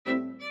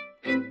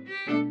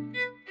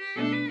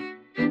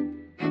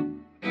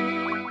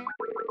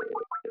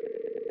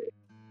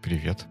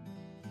Привет.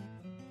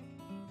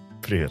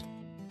 Привет.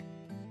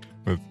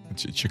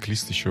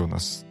 Чек-лист еще у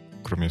нас,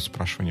 кроме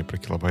спрашивания про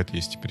килобайт,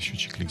 есть теперь еще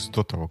чек-лист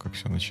до того, как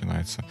все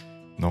начинается.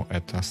 Но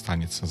это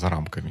останется за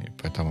рамками.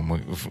 Поэтому мы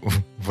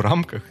в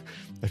рамках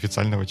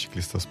официального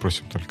чек-листа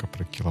спросим только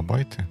про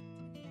килобайты.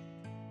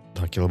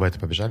 Да, килобайты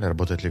побежали.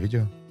 Работает ли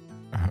видео?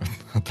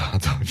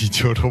 Да,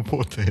 видео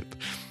работает.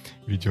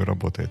 Видео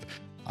работает.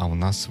 А у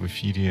нас в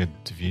эфире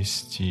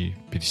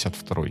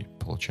 252-й,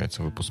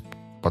 получается, выпуск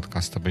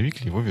подкаста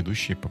 «Боевик». Его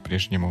ведущие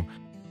по-прежнему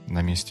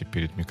на месте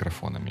перед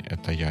микрофонами.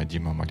 Это я,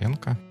 Дима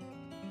Маленко.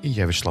 И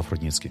я, Вячеслав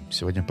Рудницкий.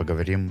 Сегодня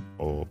поговорим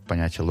о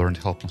понятии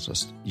learned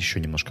helplessness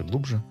еще немножко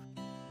глубже.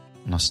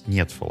 У нас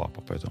нет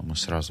фоллапа, поэтому мы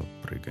сразу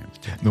прыгаем.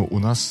 Ну, у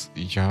нас,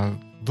 я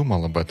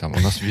думал об этом, у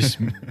нас весь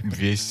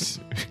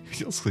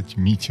хотел сказать,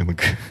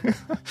 митинг,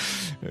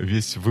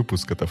 весь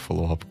выпуск — это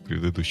фоллоуап к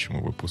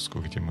предыдущему выпуску,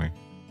 где мы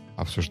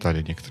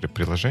обсуждали некоторые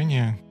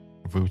приложения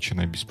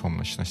 «Выученная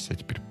беспомощность», а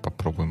теперь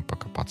попробуем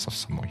покопаться в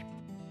самой.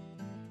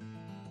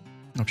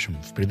 В общем,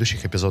 в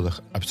предыдущих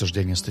эпизодах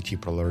обсуждение статьи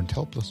про learned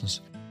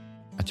helplessness,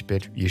 а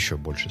теперь еще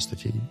больше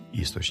статей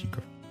и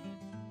источников.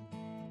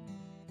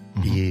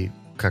 И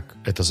как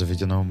это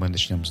заведено, мы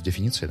начнем с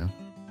дефиниции, да?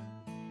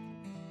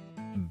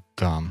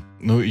 Да.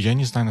 Ну, я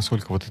не знаю,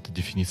 насколько вот эта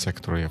дефиниция,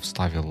 которую я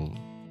вставил,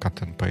 cut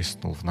and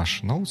paste в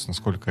наши notes,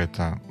 насколько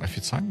это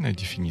официальная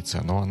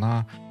дефиниция, но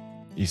она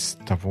из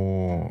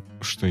того,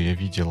 что я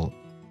видел,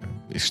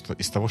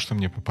 из того, что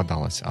мне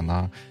попадалось,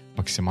 она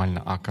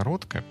максимально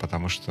короткая,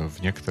 потому что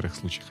в некоторых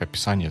случаях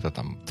описание — это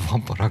там 2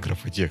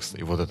 параграфа текста,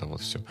 и вот это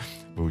вот все,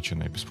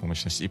 выученная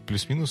беспомощность. И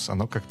плюс-минус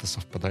оно как-то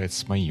совпадает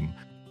с моим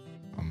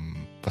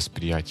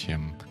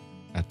восприятием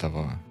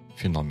этого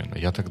феномена.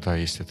 Я тогда,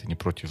 если ты не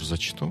против,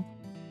 зачту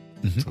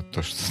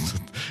то,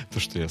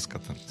 что я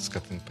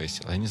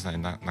скат-н-пейстил. Я не знаю,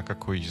 на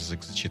какой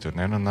язык зачитывать.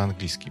 Наверное, на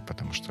английский,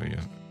 потому что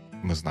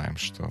мы знаем,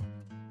 что у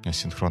меня с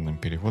синхронным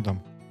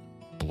переводом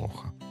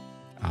плохо.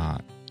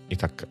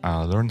 Итак,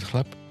 learned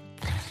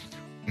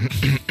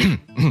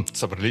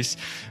собрались.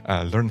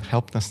 Learned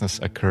helplessness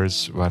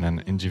occurs when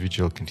an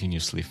individual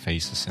continuously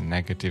faces a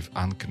negative,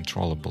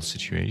 uncontrollable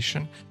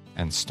situation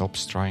and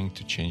stops trying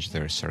to change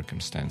their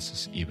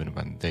circumstances, even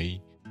when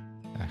they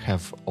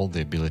have all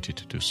the ability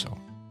to do so.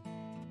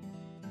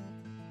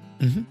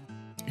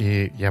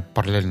 И я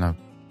параллельно,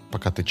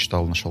 пока ты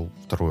читал, нашел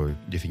вторую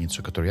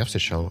дефиницию, которую я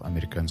встречал,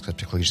 Американская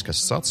психологическая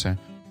ассоциация.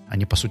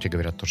 Они, по сути,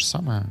 говорят то же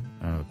самое.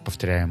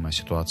 Повторяемая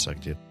ситуация,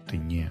 где ты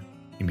не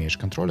имеешь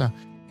контроля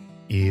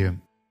и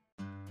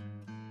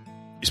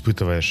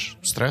испытываешь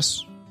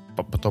стресс,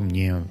 потом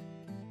не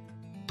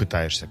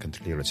пытаешься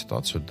контролировать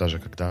ситуацию, даже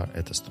когда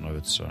это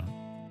становится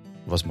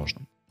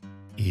возможным.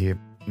 И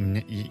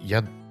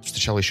я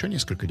встречал еще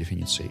несколько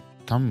дефиниций.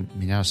 Там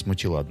меня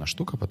смутила одна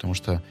штука, потому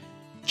что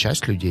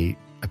часть людей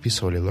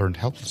описывали learned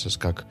helplessness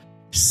как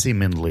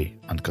seemingly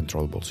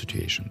uncontrollable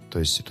situation, то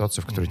есть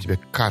ситуация, в которой тебе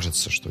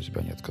кажется, что у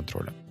тебя нет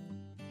контроля.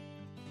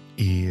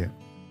 И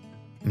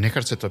мне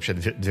кажется, это вообще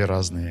две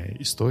разные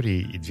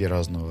истории и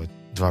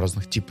два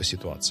разных типа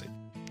ситуаций.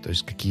 То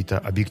есть какие-то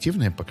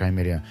объективные, по крайней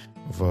мере,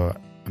 в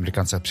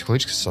Американской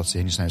психологической ассоциации,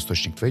 я не знаю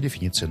источник твоей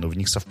дефиниции, но в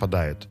них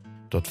совпадает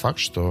тот факт,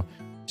 что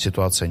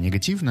ситуация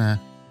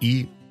негативная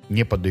и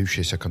не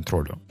поддающаяся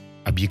контролю.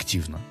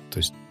 Объективно. То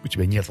есть у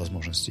тебя нет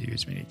возможности ее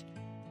изменить.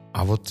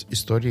 А вот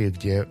истории,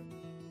 где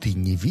ты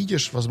не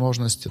видишь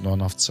возможности, но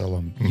она в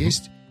целом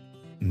есть,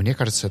 мне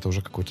кажется, это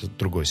уже какой-то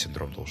другой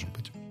синдром должен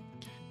быть.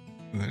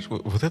 Знаешь,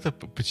 вот это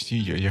почти...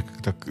 Я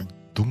когда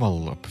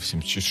думал по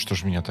всем, что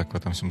же меня так в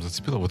этом всем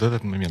зацепило, вот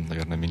этот момент,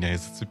 наверное, меня и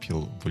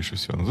зацепил больше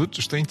всего. Но тут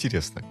что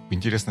интересно,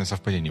 интересное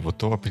совпадение. Вот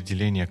то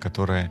определение,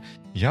 которое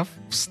я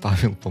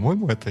вставил,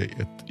 по-моему, это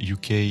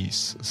UK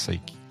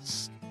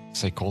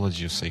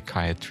Psychology,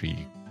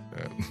 Psychiatry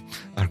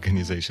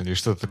Organization или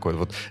что-то такое,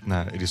 вот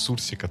на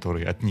ресурсе,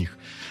 который от них.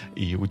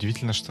 И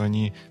удивительно, что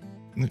они...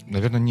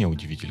 наверное, не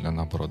удивительно,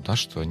 наоборот, да,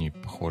 что они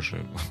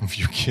похожи в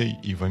UK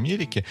и в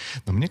Америке,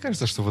 но мне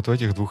кажется, что вот в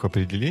этих двух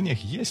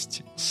определениях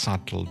есть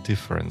subtle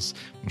difference,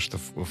 потому что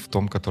в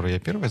том, который я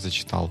первый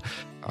зачитал,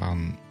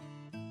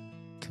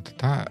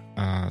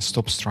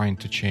 stops trying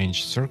to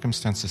change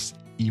circumstances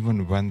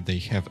even when they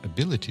have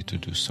ability to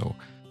do so,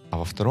 а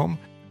во втором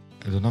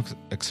do not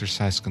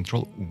exercise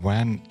control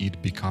when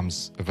it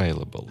becomes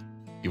available.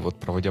 И вот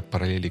проводя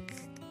параллели к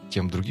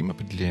тем другим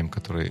определениям,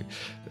 которые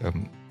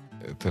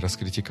ты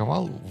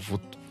раскритиковал,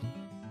 вот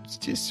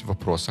здесь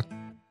вопрос, а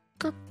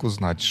как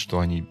узнать, что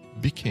они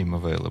became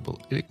available?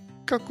 Или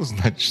как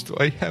узнать, что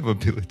I have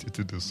ability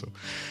to do so?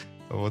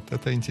 Вот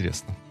это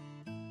интересно.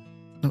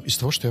 Ну, из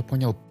того, что я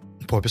понял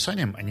по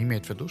описаниям, они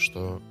имеют в виду,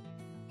 что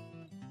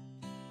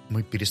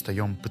мы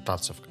перестаем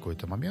пытаться в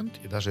какой-то момент,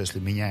 и даже если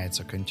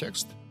меняется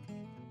контекст,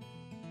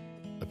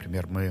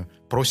 например, мы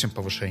просим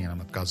повышения,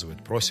 нам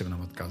отказывают, просим,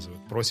 нам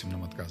отказывают, просим,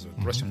 нам отказывают,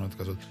 просим, нам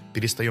отказывают,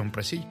 перестаем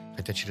просить,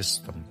 хотя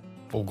через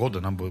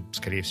полгода нам бы,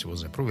 скорее всего,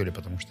 запрувили,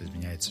 потому что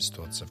изменяется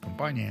ситуация в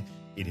компании,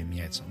 или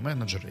меняется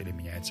менеджер, или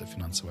меняется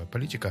финансовая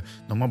политика,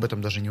 но мы об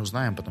этом даже не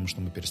узнаем, потому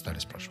что мы перестали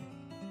спрашивать.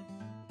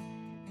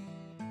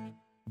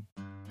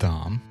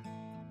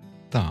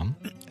 Да.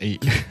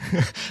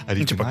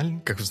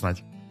 Оригинальный... Как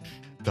узнать?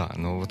 Да,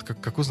 но вот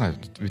как узнать?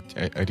 Ведь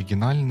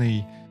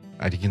оригинальное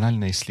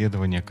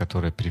исследование,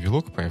 которое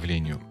привело к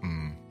появлению,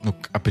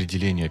 к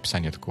определению,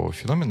 описанию такого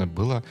феномена,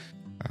 было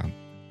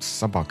с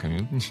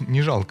собаками.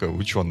 Не жалко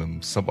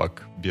ученым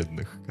собак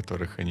бедных,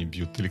 которых они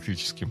бьют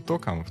электрическим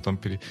током, а потом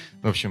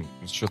в общем,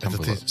 что там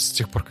было? Ты с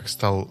тех пор, как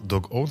стал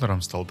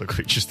dog-owner'ом, стал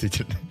такой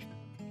чувствительный?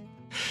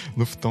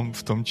 В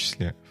том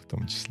числе.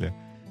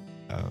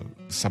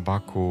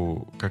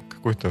 Собаку, как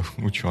какой-то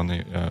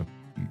ученый,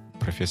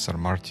 профессор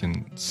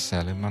Мартин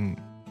Селиман,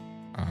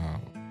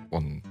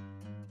 он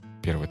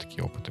первые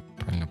такие опыты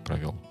правильно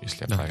провел,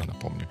 если я правильно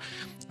помню.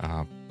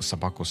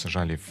 Собаку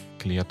сажали в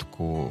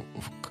клетку,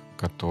 в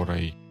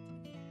которой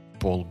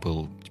пол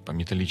был типа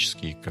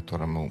металлический, на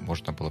который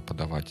можно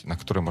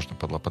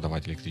было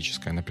подавать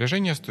электрическое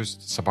напряжение. То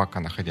есть собака,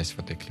 находясь в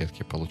этой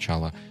клетке,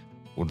 получала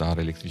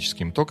удары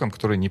электрическим током,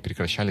 которые не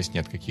прекращались ни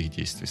от каких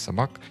действий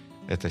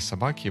этой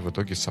собаки. И в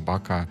итоге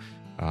собака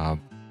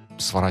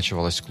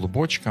сворачивалась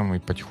клубочком и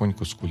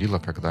потихоньку скулила,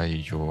 когда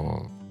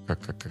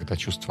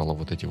чувствовала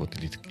вот эти вот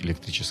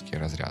электрические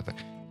разряды.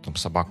 Потом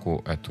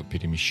собаку эту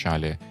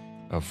перемещали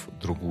в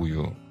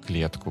другую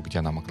клетку, где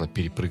она могла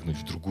перепрыгнуть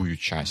в другую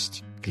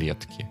часть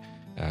клетки,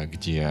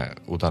 где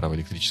ударов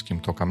электрическим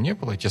током не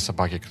было. И те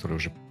собаки, которые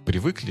уже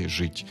привыкли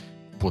жить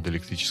под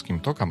электрическим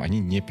током, они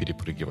не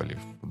перепрыгивали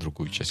в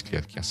другую часть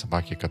клетки. А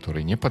собаки,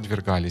 которые не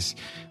подвергались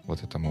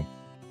вот этому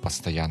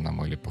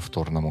постоянному или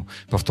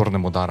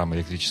повторным ударам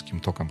электрическим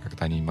током,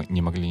 когда они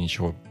не могли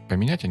ничего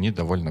поменять, они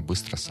довольно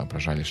быстро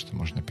соображали, что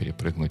можно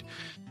перепрыгнуть.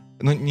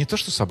 Ну, не то,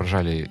 что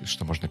соображали,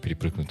 что можно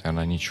перепрыгнуть,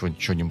 наверное, они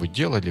что-нибудь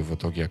делали, в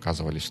итоге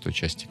оказывались в той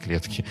части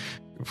клетки,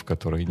 в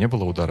которой не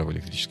было ударов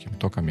электрическим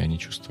током, и они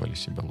чувствовали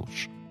себя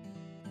лучше.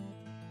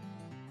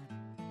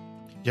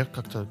 Я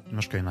как-то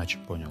немножко иначе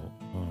понял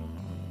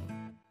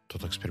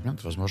тот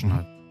эксперимент.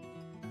 Возможно,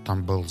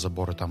 там был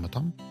забор и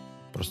там.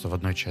 Просто в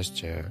одной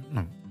части,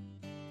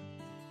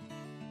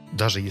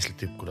 даже если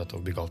ты куда-то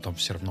убегал, там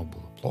все равно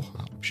было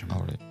плохо. В общем,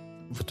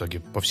 в итоге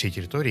по всей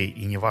территории,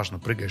 и неважно,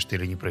 прыгаешь ты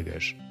или не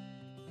прыгаешь.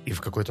 И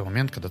в какой-то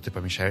момент, когда ты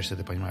помещаешься,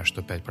 ты понимаешь,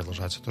 что опять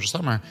продолжается то же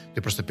самое,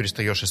 ты просто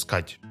перестаешь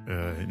искать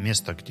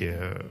место,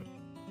 где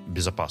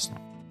безопасно.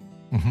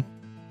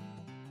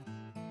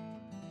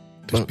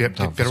 То есть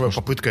первая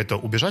попытка — это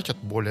убежать от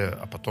боли,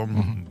 а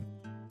потом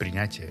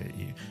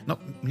принятие.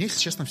 Мне, если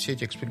честно, все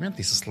эти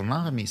эксперименты и со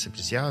слонами, и с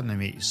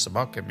обезьянами, и с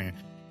собаками,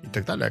 и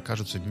так далее,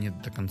 окажутся не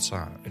до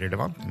конца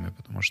релевантными,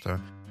 потому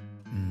что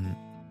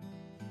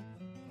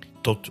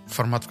тот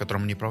формат, в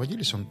котором они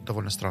проводились, он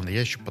довольно странный.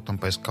 Я еще потом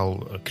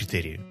поискал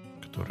критерии,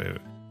 которые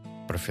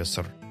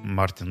профессор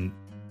Мартин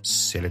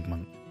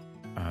Селигман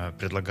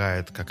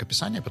предлагает как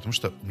описание, потому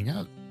что у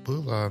меня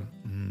было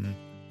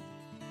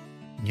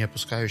не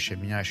опускающее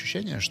меня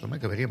ощущение, что мы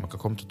говорим о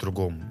каком-то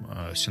другом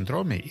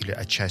синдроме или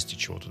о части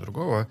чего-то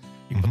другого.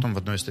 И потом в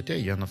одной из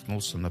статей я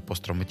наткнулся на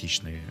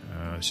посттравматичный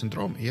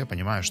синдром, и я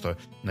понимаю, что,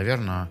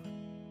 наверное,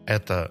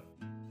 это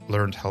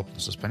learned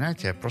helplessness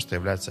понятие просто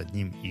является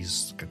одним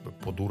из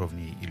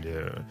подуровней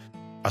или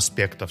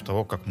аспектов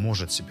того, как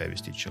может себя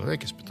вести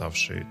человек,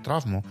 испытавший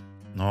травму,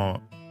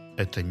 но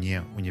это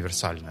не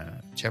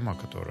универсальная тема,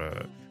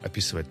 которая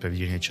описывает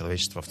поведение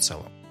человечества в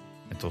целом.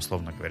 Это,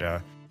 условно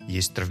говоря,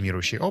 есть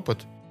травмирующий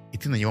опыт, и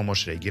ты на него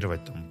можешь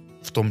реагировать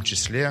в том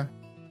числе,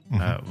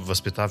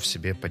 воспитав в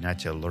себе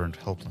понятие learned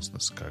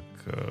helplessness как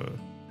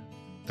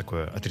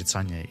такое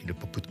отрицание или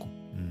попытку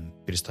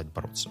перестать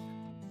бороться.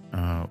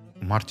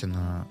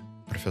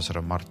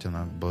 Профессора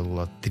Мартина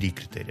было 3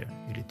 критерия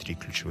или 3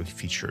 ключевых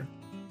фичи,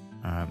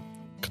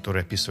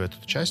 которые описывают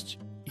эту часть.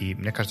 И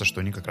мне кажется, что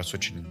они как раз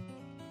очень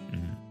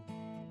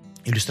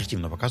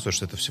иллюстративно показывают,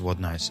 что это всего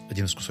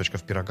один из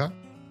кусочков пирога.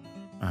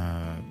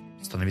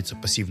 Становиться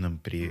пассивным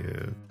при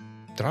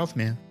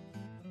травме.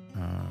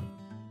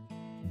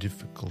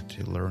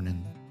 Difficulty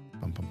learning.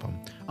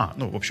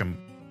 В общем,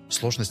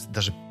 сложность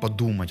даже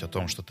подумать о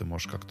том, что ты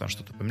можешь как-то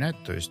что-то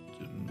поменять. То есть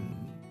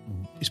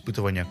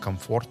испытывание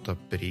комфорта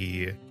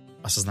при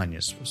осознании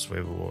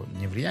своего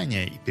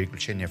невлияния и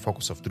переключение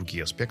фокуса в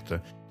другие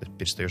аспекты. Ты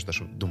перестаешь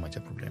даже думать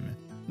о проблеме.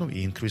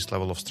 И increased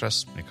level of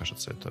stress, мне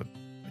кажется, это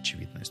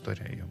очевидная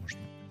история. Ее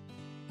можно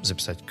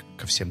записать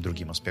ко всем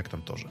другим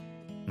аспектам тоже.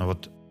 Но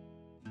вот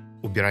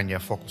убирание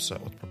фокуса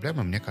от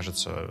проблемы, мне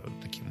кажется,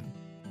 таким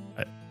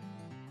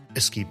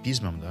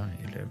эскейпизмом, да,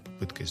 или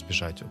попыткой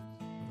избежать от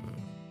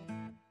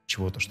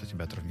чего-то, что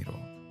тебя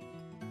травмировало.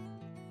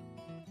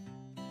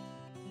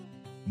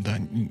 Да,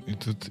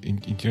 тут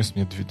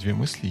интересно, у меня две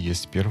мысли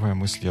есть. Первая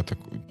мысль, я так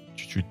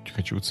чуть-чуть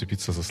хочу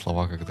уцепиться за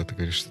слова, когда ты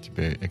говоришь, что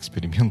тебе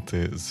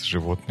эксперименты с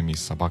животными,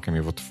 с собаками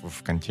вот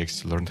в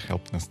контексте learned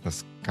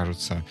helplessness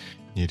кажутся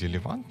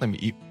нерелевантными.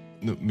 И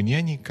мне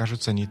они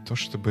кажутся не то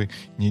чтобы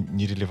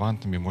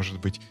нерелевантными, может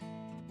быть,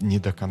 не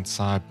до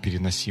конца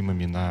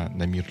переносимыми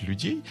на мир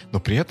людей, но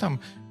при этом,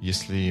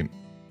 если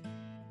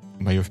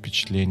мое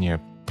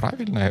впечатление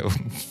правильное,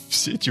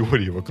 все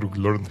теории вокруг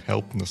learned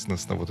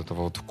helplessness, вот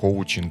этого вот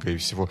коучинга и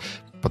всего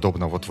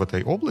подобного вот в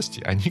этой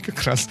области, они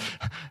как раз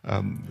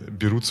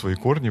берут свои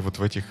корни вот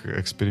в этих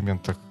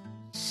экспериментах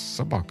с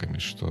собаками,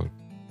 что...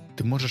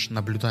 Ты можешь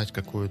наблюдать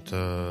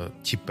какой-то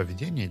тип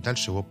поведения и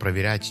дальше его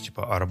проверять,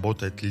 типа, а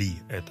работает ли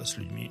это с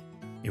людьми.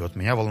 И вот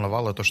меня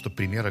волновало то, что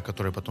примеры,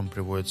 которые потом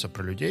приводятся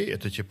про людей,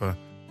 это, типа,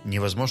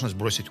 невозможность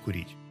бросить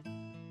курить.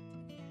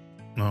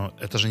 Но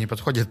это же не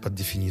подходит под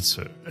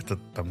дефиницию. Это,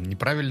 там,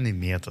 неправильный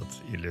метод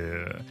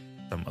или,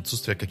 там,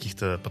 отсутствие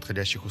каких-то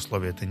подходящих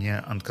условий. Это не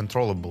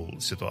uncontrollable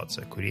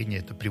ситуация. Курение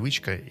 — это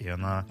привычка, и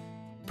она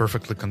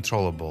perfectly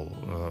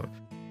controllable.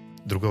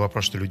 Другой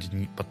вопрос, что люди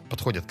не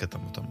подходят к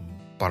этому там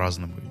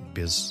по-разному,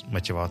 без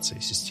мотивации,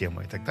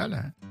 системы и так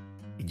далее,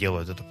 и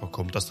делают это по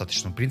какому-то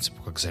остаточному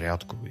принципу, как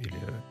зарядку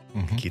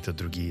или какие-то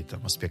другие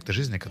там аспекты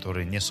жизни,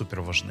 которые не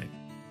супер важны.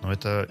 Но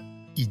это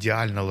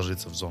идеально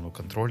ложится в зону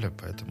контроля,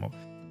 поэтому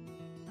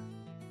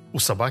у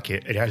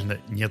собаки реально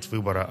нет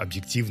выбора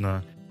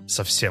объективно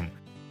совсем.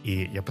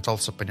 И я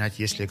пытался понять,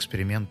 есть ли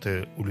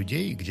эксперименты у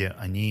людей, где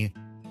они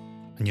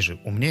же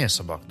умнее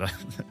собак, да?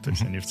 То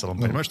есть они в целом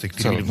понимают, что их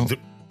перевели в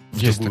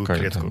другую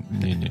клетку.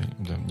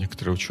 Да,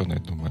 некоторые ученые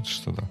думают,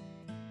 что да.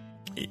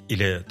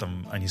 Или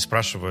там они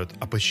спрашивают,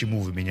 а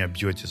почему вы меня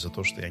бьете за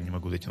то, что я не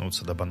могу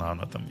дотянуться до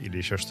банана там, или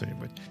еще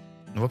что-нибудь.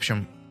 Ну, в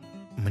общем,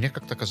 мне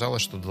как-то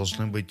казалось, что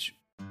должны быть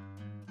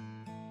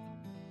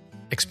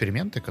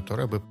эксперименты,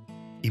 которые бы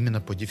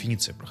именно по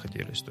дефиниции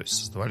проходились. То есть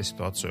создавали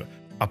ситуацию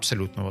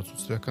абсолютного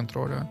отсутствия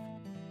контроля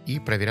и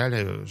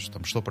проверяли,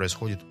 что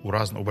происходит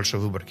у большой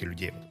выборки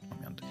людей в этот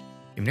момент.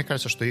 И мне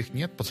кажется, что их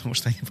нет, потому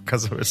что они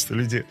показывают, что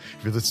люди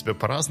ведут себя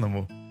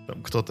по-разному.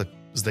 Там кто-то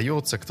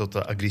сдается,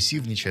 кто-то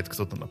агрессивничает,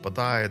 кто-то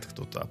нападает,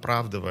 кто-то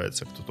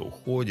оправдывается, кто-то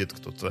уходит,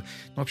 кто-то...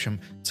 Ну, в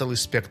общем, целый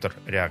спектр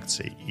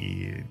реакций.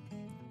 И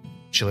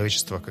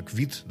человечество как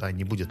вид, да,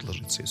 не будет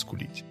ложиться и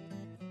скулить.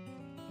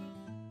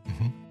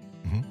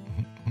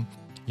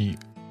 И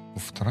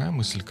вторая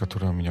мысль,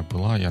 которая у меня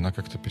была, и она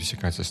как-то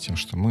пересекается с тем,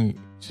 что мы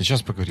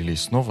сейчас поговорили, и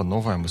снова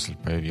новая мысль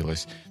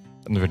появилась.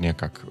 Ну, вернее,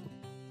 как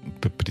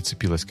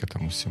прицепилась к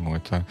этому всему.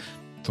 Это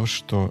то,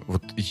 что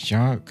вот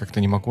я как-то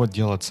не могу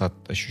отделаться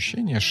от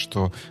ощущения,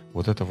 что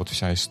вот эта вот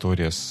вся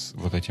история с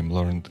вот этим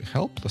learned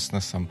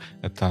helplessness,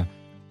 это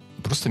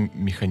просто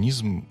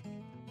механизм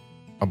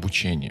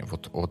обучения.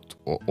 Вот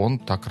он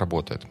так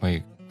работает.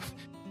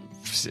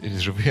 Все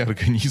живые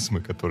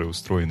организмы, которые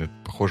устроены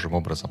похожим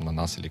образом на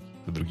нас или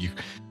каких-то других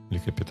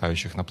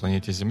млекопитающих на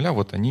планете Земля,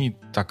 вот они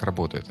так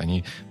работают.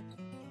 Они,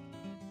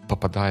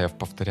 попадая в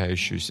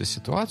повторяющуюся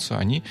ситуацию,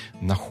 они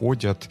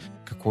находят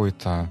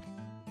какой-то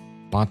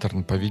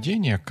паттерн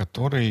поведения,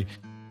 который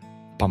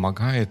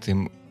помогает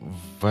им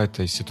в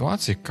этой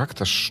ситуации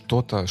как-то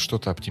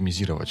что-то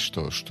оптимизировать,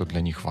 что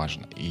для них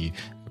важно. И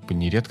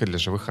нередко для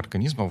живых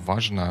организмов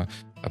важно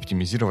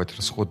оптимизировать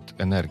расход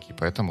энергии.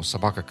 Поэтому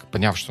собака,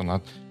 поняв, что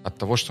от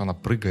того, что она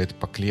прыгает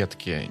по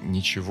клетке,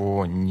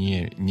 ничего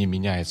не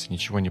меняется,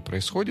 ничего не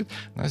происходит,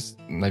 она,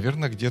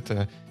 наверное,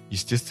 где-то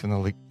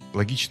естественно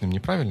логичным,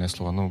 неправильное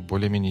слово, но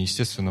более-менее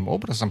естественным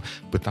образом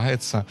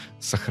пытается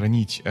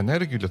сохранить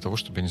энергию для того,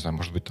 чтобы, я не знаю,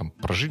 может быть, там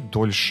прожить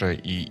дольше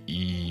и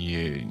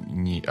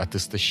не от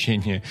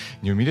истощения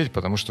не умереть,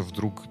 потому что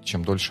вдруг,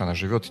 чем дольше она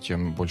живет,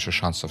 тем больше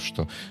шансов,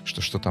 что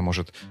что-то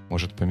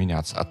может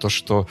поменяться. А то,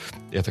 что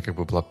это как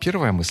бы была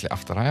первая мысль, а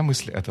вторая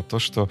мысль — это то,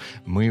 что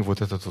мы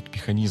вот этот вот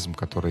механизм,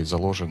 который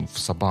заложен в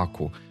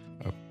собаку,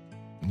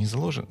 не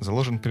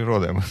заложен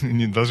природой. Мы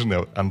не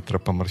должны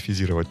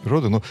антропоморфизировать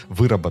природу, но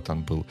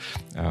выработан был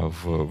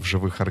в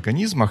живых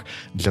организмах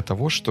для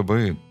того,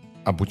 чтобы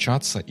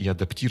обучаться и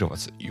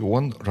адаптироваться. И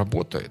он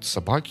работает.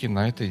 Собаки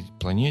на этой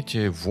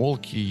планете,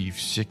 волки и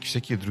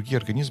всякие другие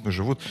организмы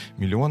живут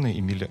миллионы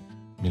и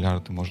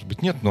миллиарды, может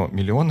быть, нет, но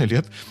миллионы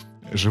лет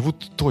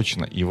живут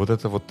точно. И вот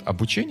это вот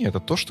обучение — это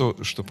то,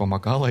 что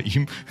помогало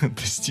им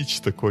достичь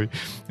такой,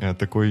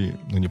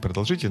 ну, не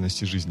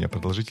продолжительности жизни, а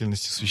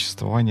продолжительности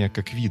существования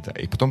как вида.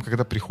 И потом,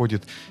 когда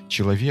приходит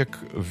человек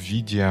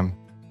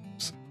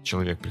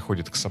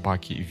приходит к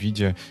собаке в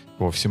виде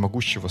такого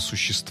всемогущего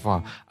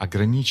существа,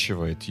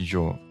 ограничивает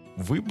ее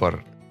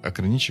выбор,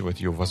 ограничивает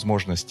ее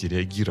возможности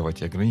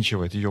реагировать и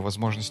ограничивает ее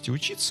возможности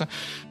учиться,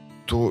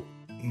 то,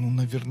 ну,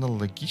 наверное,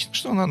 логично,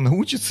 что она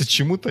научится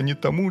чему-то не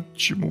тому,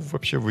 чему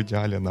вообще в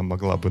идеале она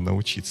могла бы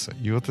научиться.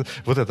 И вот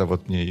эта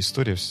вот мне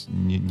история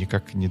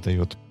никак не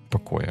дает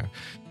покоя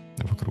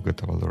вокруг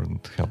этого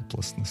learned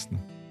helplessness.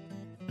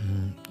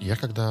 Я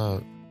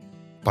когда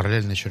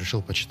параллельно еще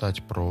решил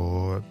почитать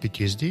про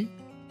PTSD,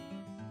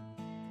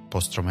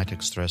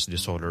 Post-Traumatic Stress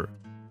Disorder,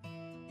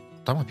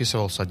 там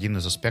описывался один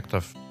из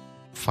аспектов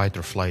fight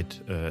or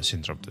flight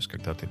syndrome, то есть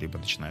когда ты либо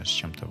начинаешь с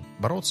чем-то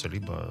бороться,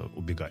 либо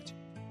убегать.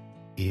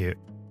 И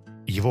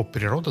его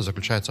природа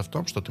заключается в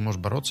том, что ты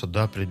можешь бороться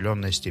до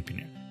определенной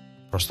степени.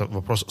 Просто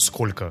вопрос,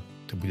 сколько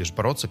ты будешь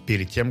бороться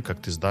перед тем,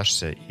 как ты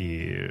сдашься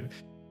и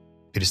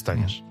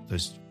перестанешь. То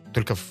есть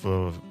только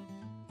в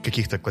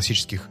каких-то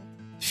классических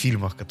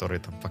фильмах, которые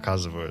там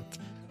показывают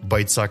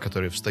бойца,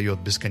 который встает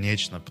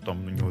бесконечно,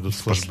 потом у него идут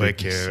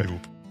флешбеки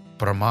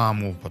про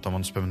маму, потом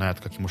он вспоминает,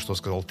 как ему что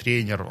сказал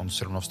тренер, он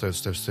все равно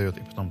встает,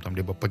 и потом там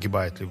либо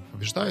погибает, либо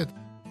побеждает.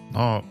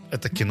 Но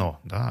это кино,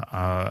 да,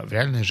 а в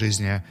реальной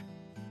жизни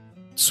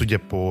судя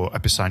по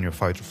описанию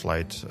fight or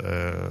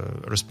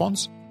flight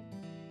response,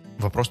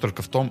 вопрос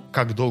только в том,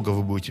 как долго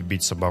вы будете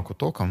бить собаку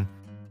током,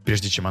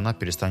 прежде чем она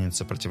перестанет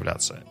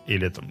сопротивляться.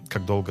 Или там,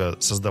 как долго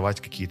создавать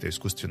какие-то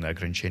искусственные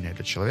ограничения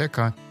для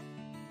человека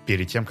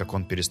перед тем, как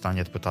он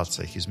перестанет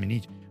пытаться их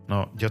изменить.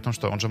 Но дело в том,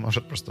 что он же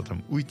может просто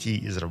там уйти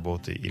из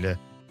работы. Или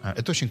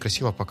это очень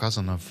красиво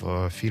показано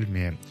в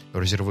фильме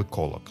 «Резервы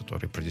Кола»,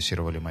 который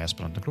продюсировали моя с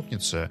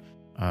одногруппницы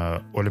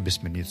Оля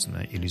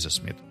Бессмертницына и Лиза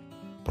Смит,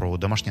 про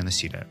домашнее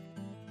насилие.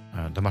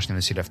 Домашнее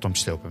насилие в том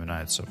числе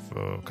упоминается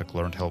как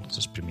learned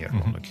helplessness пример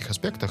во многих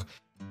аспектах.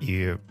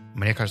 И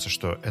мне кажется,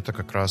 что это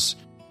как раз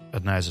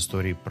одна из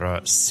историй про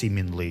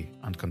seemingly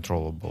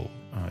uncontrollable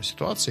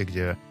ситуации,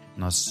 где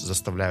нас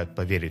заставляют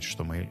поверить,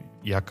 что мы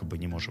якобы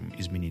не можем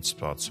изменить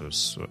ситуацию,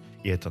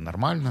 и это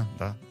нормально,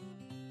 да.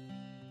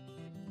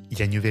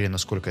 Я не уверен,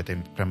 насколько это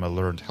прямо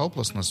learned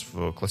helplessness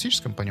в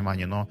классическом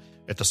понимании, но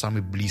это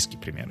самый близкий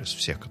пример из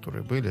всех,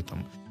 которые были,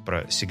 там,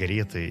 про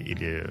сигареты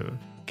или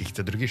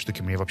какие-то другие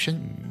штуки. Мне вообще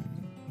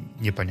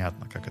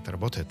непонятно, как это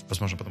работает.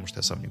 Возможно, потому что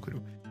я сам не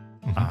курю.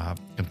 А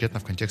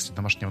конкретно в контексте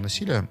домашнего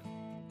насилия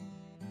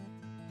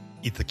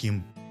и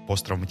таким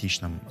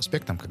посттравматичным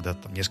аспектом, когда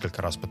там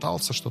несколько раз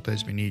пытался что-то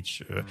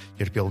изменить,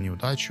 терпел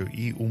неудачу,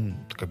 и ум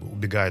как бы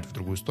убегает в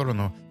другую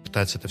сторону,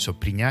 пытается это все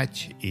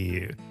принять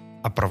и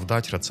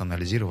оправдать,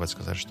 рационализировать,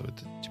 сказать, что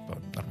это типа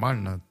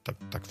нормально,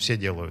 так все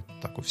делают,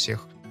 так у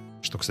всех.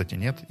 Что, кстати,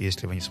 нет.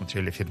 Если вы не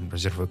смотрели фильм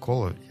 «Резервы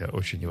Кола», я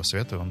очень его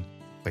советую. Он,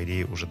 по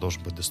идее, уже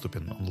должен быть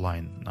доступен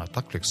онлайн на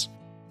Netflix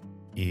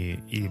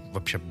и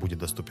вообще будет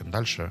доступен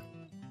дальше.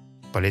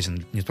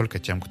 Полезен не только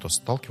тем, кто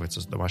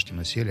сталкивается с домашним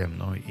насилием,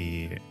 но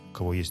и у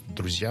кого есть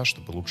друзья,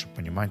 чтобы лучше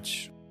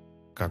понимать,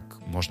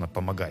 как можно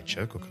помогать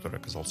человеку, который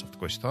оказался в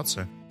такой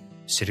ситуации.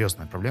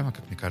 Серьезная проблема,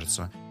 как мне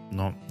кажется,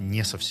 но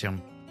не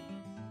совсем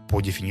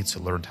по дефиниции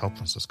learned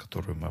helplessness,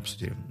 которую мы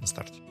обсудили на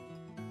старте.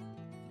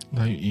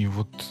 Да, и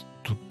вот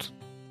тут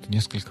ты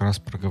несколько раз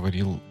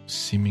проговорил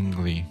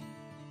seemingly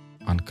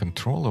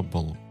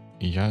uncontrollable,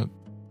 и я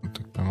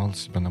так поймал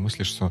себя на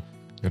мысли, что,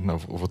 наверное,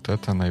 вот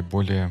это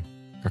наиболее,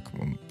 как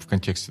в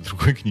контексте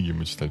другой книги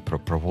мы читали про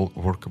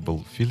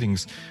workable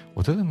feelings,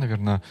 вот это,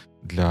 наверное,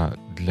 для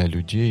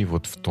людей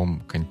вот в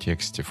том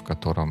контексте, в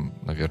котором,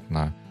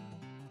 наверное,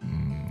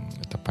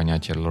 это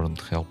понятие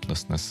learned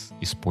helplessness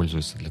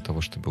используется для того,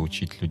 чтобы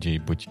учить людей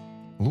быть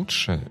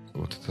лучше.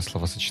 Вот это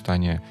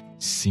словосочетание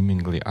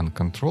seemingly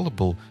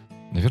uncontrollable,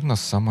 наверное,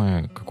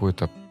 самое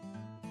какое-то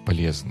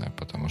полезное,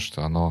 потому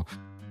что оно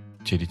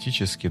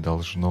теоретически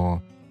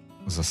должно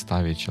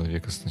заставить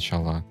человека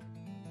сначала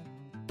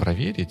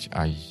проверить,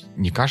 а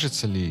не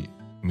кажется ли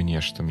мне,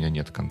 что у меня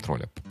нет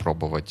контроля,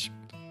 попробовать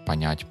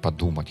понять,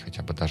 подумать,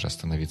 хотя бы даже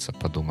остановиться,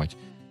 подумать,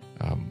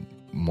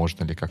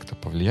 можно ли как-то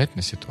повлиять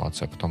на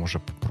ситуацию, а потом уже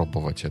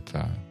попробовать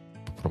это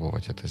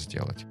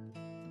сделать.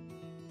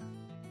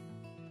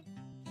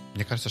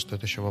 Мне кажется, что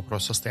это еще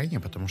вопрос состояния,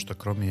 потому что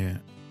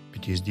кроме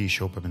PTSD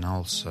еще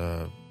упоминались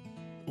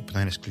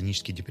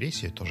клинические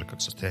депрессии, тоже как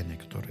состояния,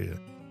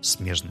 которые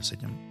смежны с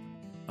этим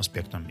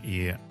аспектом.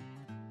 И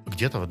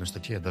где-то в одной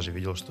статье я даже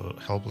видел, что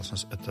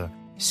helplessness — это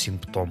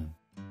симптом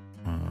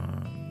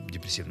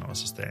депрессивного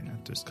состояния.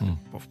 То есть, когда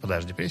ты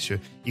впадаешь в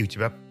депрессию, и у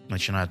тебя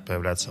начинают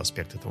появляться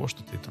аспекты того,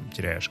 что ты там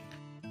теряешь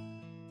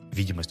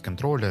видимость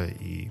контроля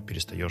и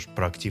перестаешь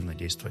проактивно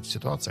действовать в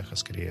ситуациях, а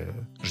скорее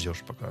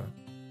ждешь, пока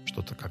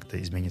что-то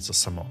как-то изменится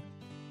само.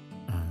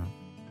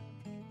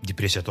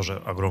 Депрессия тоже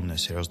огромная,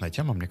 серьезная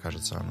тема, мне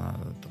кажется, она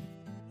там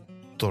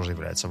тоже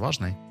является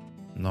важной,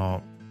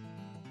 но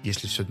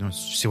если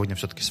сегодня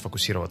все-таки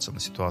сфокусироваться на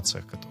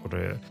ситуациях,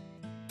 которые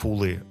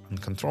fully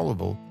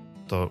uncontrollable,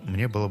 то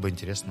мне было бы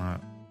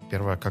интересно,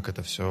 первое, как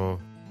это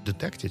все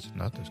детектить,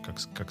 да, то есть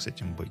как с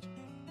этим быть.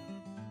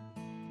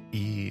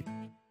 И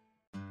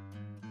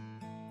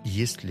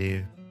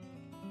если...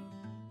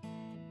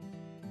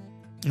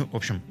 в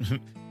общем,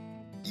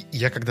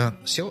 я когда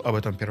сел об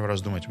этом первый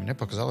раз думать, мне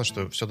показалось,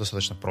 что все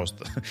достаточно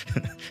просто.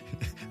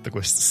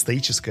 Такая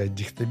стоическая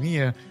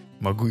дихотомия.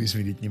 Могу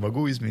изменить, не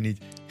могу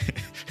изменить.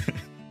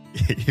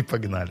 И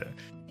погнали.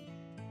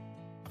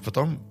 А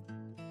потом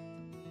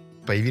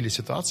появились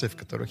ситуации, в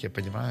которых я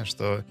понимаю,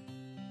 что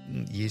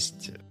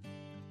есть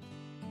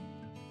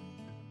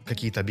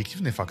какие-то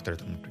объективные факторы.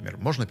 Там, например,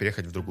 можно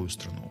переехать в другую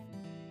страну.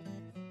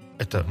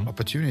 Это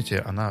opportunity,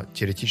 она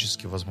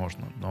теоретически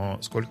возможна.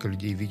 Но сколько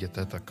людей видят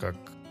это как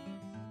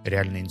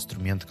реальный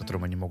инструмент,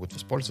 которым они могут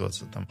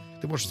воспользоваться. Там,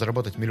 ты можешь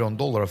заработать $1 миллион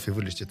и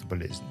вылечить эту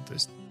болезнь. То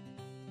есть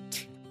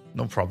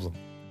no problem.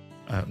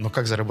 Но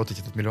как заработать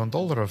этот $1 миллион,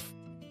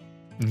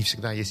 не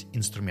всегда есть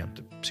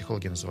инструменты.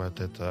 Психологи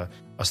называют это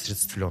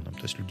осредствленным.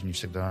 То есть люди не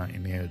всегда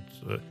имеют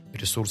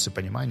ресурсы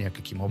понимания,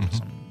 каким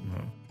образом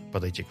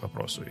подойти к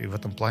вопросу. И в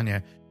этом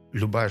плане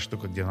любая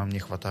штука, где нам не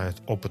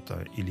хватает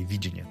опыта или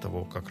видения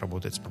того, как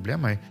работать с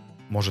проблемой,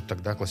 может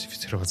тогда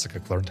классифицироваться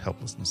как learned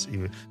helplessness.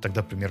 И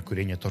тогда пример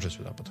курения тоже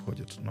сюда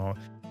подходит. Но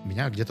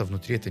меня где-то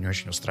внутри это не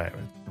очень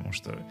устраивает, потому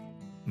что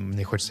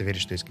мне хочется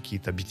верить, что есть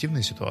какие-то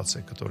объективные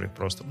ситуации, которые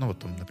просто...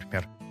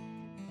 например,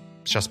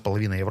 сейчас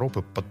половина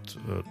Европы под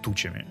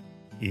тучами,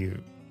 и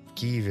в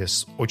Киеве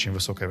с очень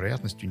высокой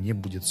вероятностью не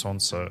будет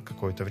солнца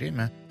какое-то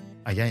время,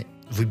 а я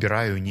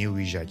выбираю не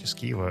уезжать из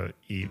Киева,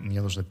 и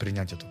мне нужно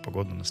принять эту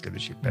погоду на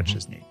следующие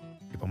 5-6 дней.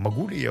 Типа,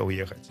 могу ли я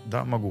уехать?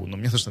 Да, могу, но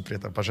мне нужно при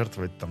этом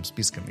пожертвовать там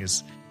списком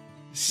из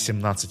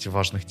 17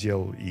 важных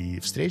дел и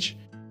встреч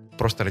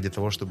просто ради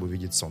того, чтобы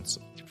увидеть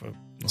солнце. Типа,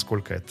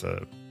 насколько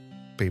это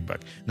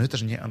payback. Но это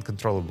же не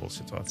uncontrollable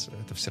ситуация.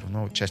 Это все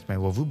равно часть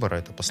моего выбора,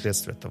 это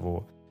последствия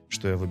того,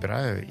 что я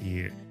выбираю,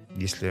 и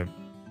если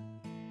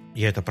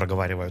я это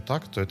проговариваю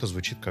так, то это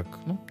звучит как,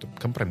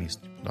 компромисс.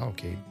 Типа, да,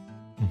 окей.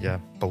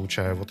 Я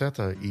получаю вот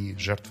это и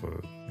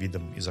жертвую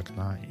видом из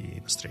окна и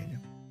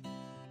настроением.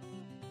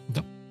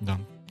 Да.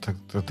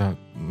 Тогда,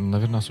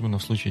 наверное, особенно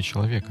в случае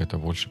человека это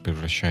больше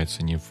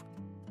превращается не в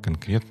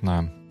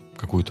конкретно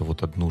какую-то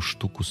вот одну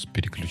штуку с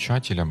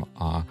переключателем,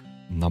 а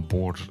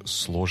набор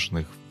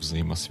сложных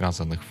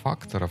взаимосвязанных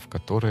факторов,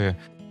 которые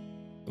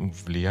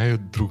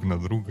влияют друг на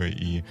друга,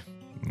 и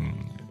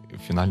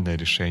финальное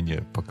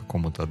решение по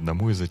какому-то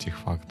одному из этих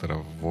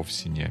факторов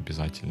вовсе не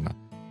обязательно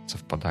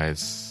совпадает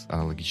с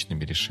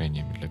аналогичными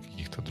решениями для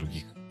каких-то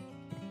других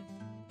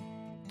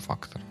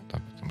факторов.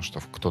 Да? Потому что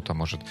кто-то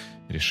может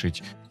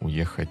решить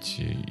уехать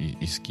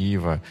из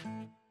Киева,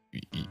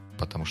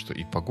 потому что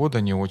и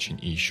погода не очень,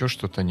 и еще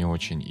что-то не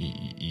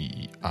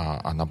очень,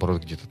 а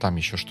наоборот где-то там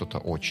еще что-то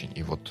очень.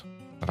 И вот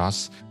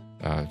раз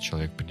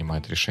человек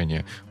принимает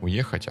решение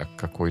уехать, а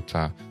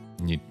какой-то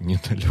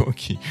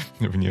недалекий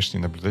внешний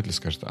наблюдатель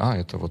скажет: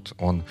 это вот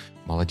он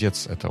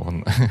молодец, это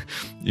он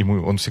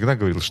он всегда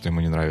говорил, что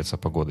ему не нравится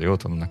погода, и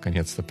вот он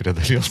наконец-то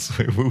преодолел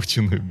свою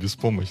выученную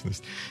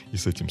беспомощность и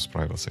с этим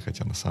справился,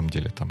 хотя на самом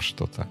деле там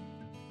что-то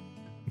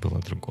было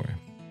другое.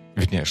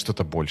 Вернее,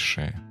 что-то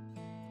большее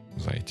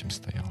за этим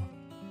стояло.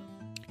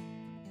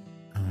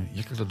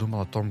 Я когда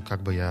думал о том,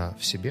 как бы я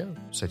в себе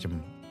с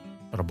этим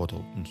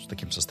работал, с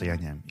таким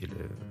состоянием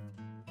или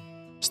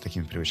с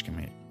такими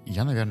привычками,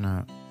 я,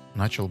 наверное,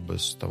 начал бы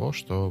с того,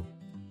 что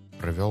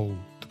провел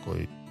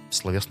такой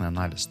словесный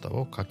анализ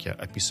того, как я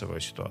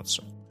описываю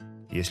ситуацию.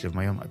 Если в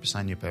моем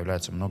описании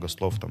появляется много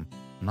слов там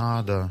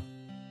 «надо»,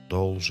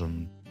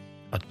 «должен»,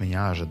 «от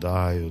меня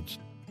ожидают»,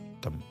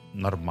 там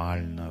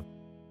 «нормально»,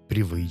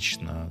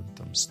 «привычно»,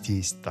 там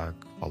 «здесь так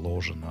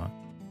положено».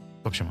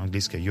 В общем,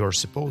 английское «you're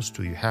supposed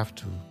to», «you have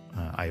to»,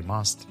 «I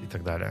must» и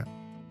так далее,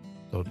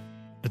 то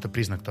это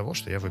признак того,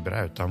 что я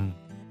выбираю там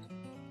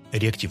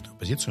реактивную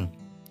позицию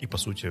и, по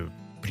сути,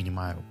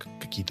 принимаю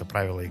какие-то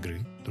правила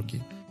игры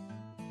другие.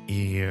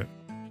 И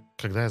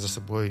когда я за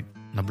собой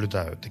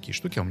наблюдаю такие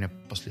штуки, у меня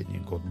последний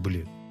год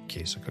были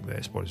кейсы, когда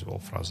я использовал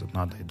фразы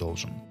 «надо» и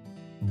 «должен»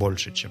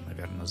 больше, чем,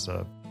 наверное,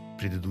 за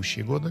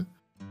предыдущие годы,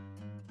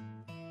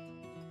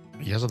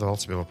 я задавал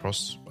себе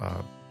вопрос,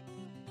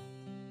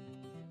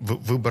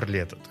 выбор ли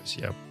это? То есть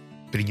я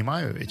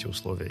принимаю эти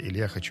условия или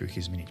я хочу их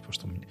изменить? Потому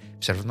что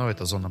все равно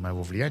это зона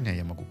моего влияния,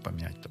 я могу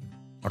поменять там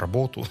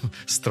работу,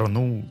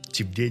 страну,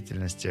 тип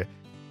деятельности,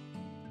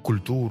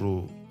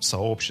 культуру,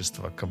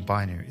 сообщество,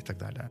 компанию и так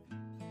далее.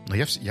 Но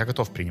я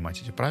готов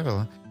принимать эти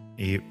правила,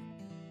 и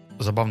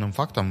забавным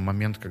фактом в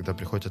момент, когда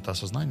приходит это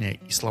осознание,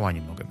 и слова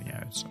немного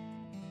меняются.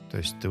 То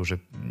есть ты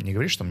уже не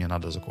говоришь, что мне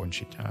надо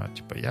закончить, а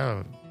типа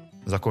я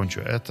закончу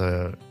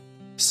это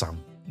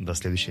сам до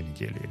следующей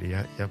недели, или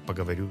я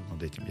поговорю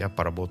над этим, я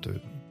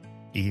поработаю.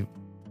 И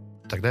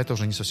тогда это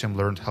уже не совсем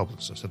learned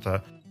helplessness,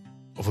 это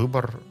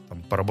выбор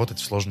поработать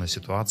в сложной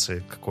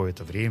ситуации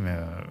какое-то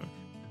время,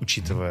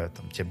 учитывая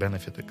те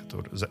бенефиты,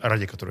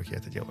 ради которых я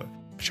это делаю.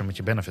 Причем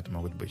эти бенефиты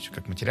могут быть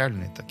как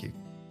материальные, так и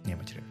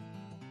нематериальные.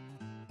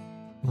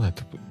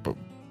 Это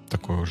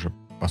такое уже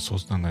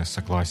осознанное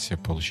согласие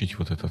получить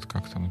вот этот,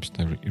 как там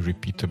написано,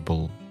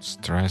 repeatable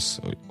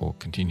stress or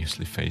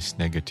continuously face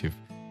negative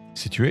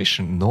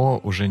situation, но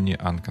уже не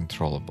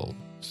uncontrollable.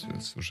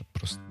 Уже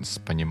просто с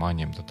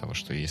пониманием до того,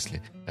 что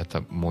если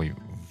это мой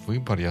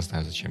выбор, я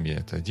знаю, зачем я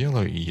это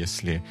делаю, и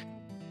если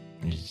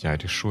я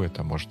решу,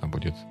 это можно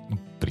будет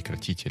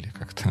прекратить или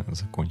как-то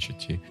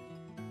закончить и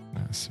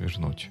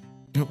свернуть.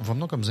 Во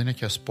многом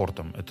занятие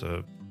спортом —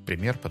 это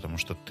пример, потому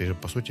что ты же,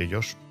 по сути,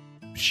 идешь,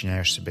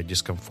 причиняешь себе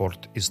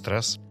дискомфорт и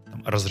стресс,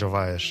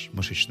 разрываешь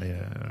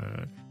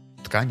мышечные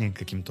ткани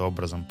каким-то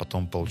образом,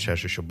 потом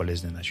получаешь еще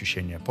болезненные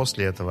ощущения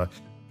после этого,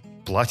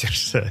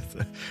 платишь за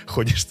это,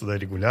 ходишь туда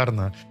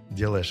регулярно,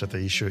 делаешь это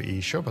еще и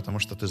еще, потому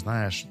что ты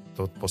знаешь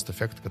тот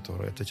постэффект,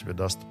 который это тебе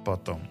даст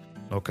потом.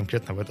 Но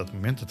конкретно в этот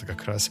момент это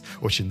как раз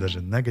очень даже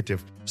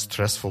negative,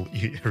 stressful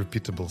и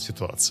repeatable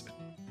ситуация.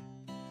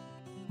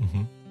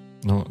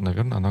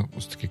 Наверное, она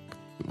все-таки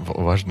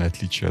важное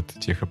отличие от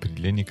тех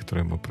определений,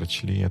 которые мы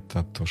прочли,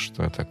 это то,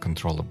 что это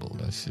controllable,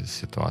 да,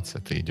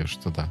 ситуация. Ты идешь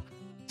туда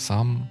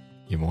сам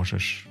и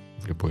можешь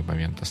в любой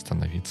момент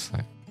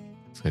остановиться,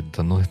 сказать: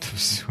 да ну это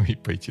все, и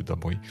пойти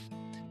домой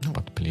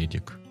под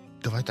пледик.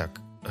 Давай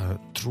так.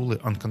 Truly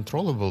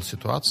uncontrollable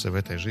ситуации в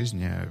этой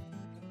жизни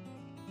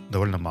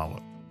довольно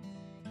мало.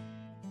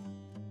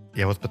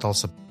 Я вот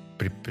пытался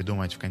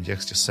придумать в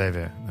контексте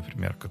Севи,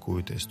 например,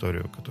 какую-то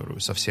историю, которую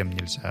совсем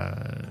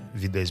нельзя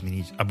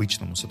видоизменить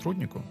обычному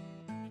сотруднику,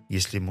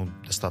 если ему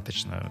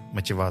достаточно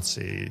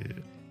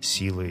мотивации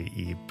силы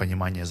и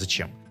понимания,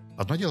 зачем.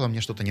 Одно дело,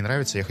 мне что-то не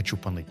нравится, я хочу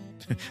поныть.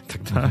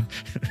 Тогда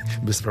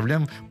без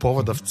проблем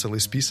поводов целый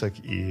список,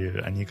 и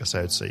они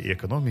касаются и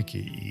экономики,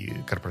 и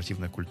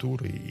корпоративной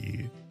культуры,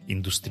 и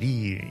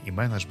индустрии, и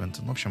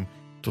менеджмента. В общем,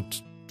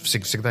 тут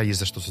всегда есть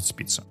за что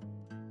зацепиться.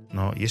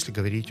 Но если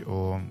говорить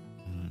о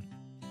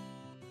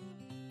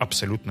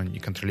абсолютно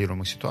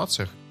неконтролируемых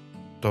ситуациях,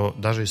 то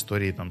даже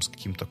истории там, с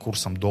каким-то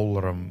курсом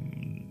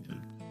долларом,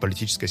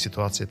 политической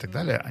ситуацией и так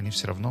далее, они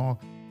все равно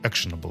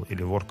actionable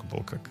или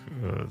workable, как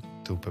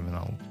ты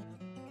упоминал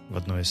в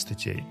одной из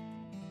статей.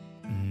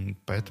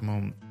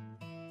 Поэтому,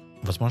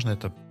 возможно,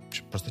 это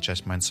просто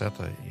часть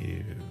майндсета,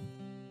 и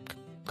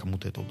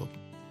кому-то это удобно.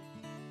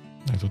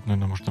 И тут,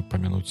 наверное, можно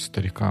помянуть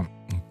старика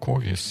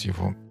Кови с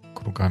его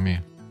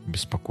кругами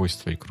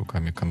беспокойства и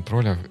кругами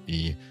контроля,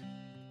 и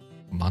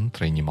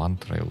мантрой, не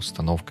мантрой,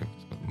 установкой,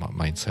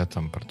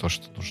 майндсетом про то,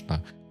 что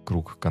нужно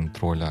круг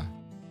контроля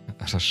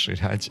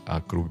расширять,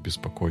 а круг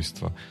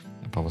беспокойства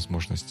по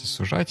возможности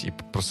сужать. И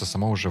просто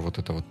само уже вот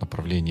это вот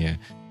направление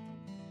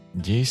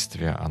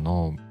действия,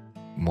 оно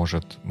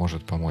может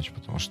помочь,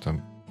 потому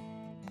что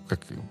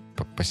как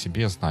по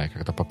себе знаю,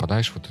 когда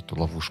попадаешь в вот эту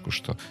ловушку,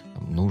 что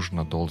там,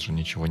 нужно, должен,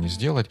 ничего не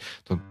сделать,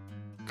 то,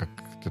 как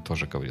ты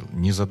тоже говорил,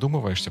 не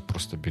задумываешься,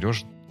 просто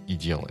берешь и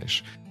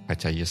делаешь.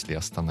 Хотя если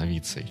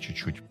остановиться и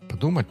чуть-чуть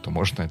подумать, то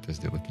можно это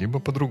сделать либо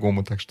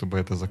по-другому, так, чтобы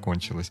это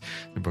закончилось,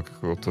 либо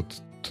как вот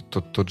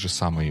тот же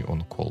самый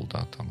on-call,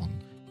 да, там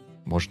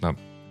можно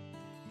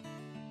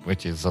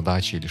эти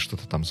задачи или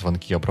что-то там,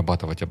 звонки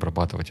обрабатывать,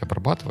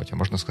 а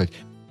можно сказать: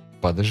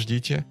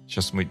 подождите,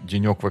 сейчас мы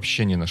денек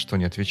вообще ни на что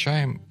не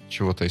отвечаем,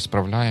 чего-то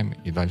исправляем,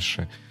 и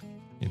дальше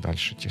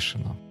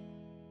тишина.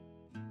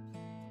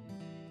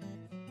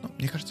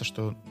 Мне кажется,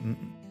 что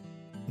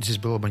здесь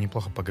было бы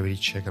неплохо поговорить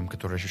с человеком,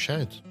 который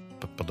ощущает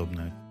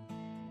подобное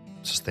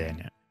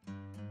состояние.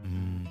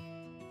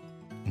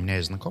 У меня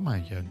есть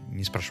знакомая, я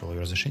не спрашивал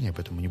ее разрешения,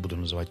 поэтому не буду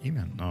называть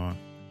имя, но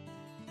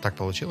так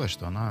получилось,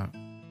 что она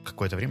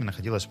какое-то время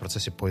находилась в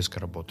процессе поиска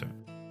работы.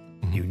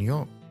 И у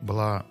нее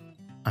была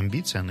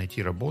амбиция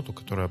найти работу,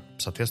 которая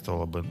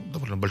соответствовала бы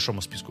довольно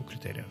большому списку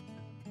критериев.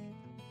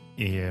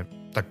 И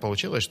так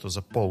получилось, что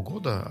за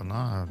полгода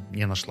она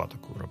не нашла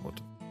такую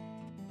работу.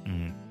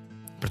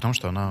 При том,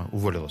 что она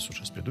уволилась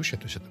уже с предыдущей,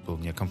 то есть это был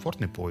не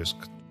комфортный поиск.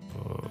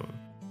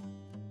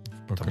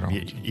 Там,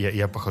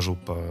 я похожу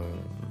по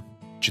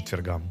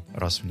четвергам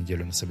раз в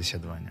неделю на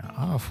собеседование,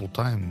 а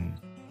full-time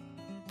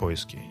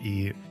поиски.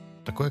 И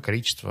такое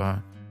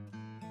количество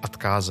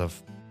отказов.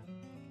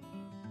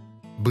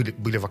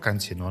 Были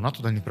вакансии, но она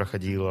туда не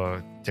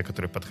проходила, те,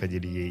 которые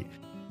подходили ей.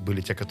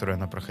 Были те, которые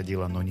она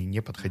проходила, но они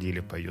не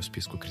подходили по ее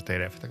списку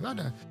критериев и так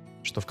далее,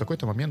 что в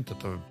какой-то момент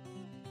это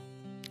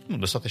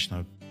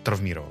достаточно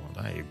травмировало,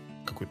 да, и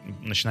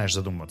начинаешь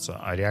задумываться,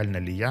 а реально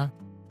ли я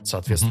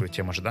соответствую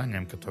тем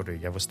ожиданиям, которые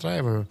я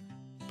выстраиваю.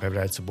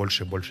 Появляется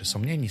больше и больше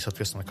сомнений,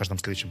 соответственно, на каждом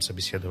следующем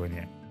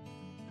собеседовании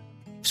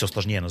все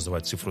сложнее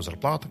называть цифру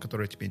зарплаты,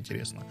 которая тебе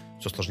интересна,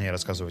 все сложнее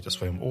рассказывать о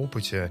своем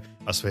опыте,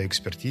 о своей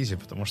экспертизе,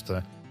 потому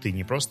что ты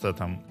не просто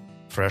там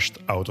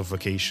fresh out of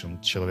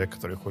vacation человек,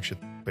 который хочет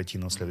пойти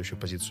на следующую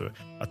позицию,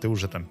 а ты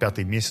уже там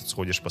 5-й месяц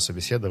ходишь по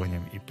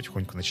собеседованиям и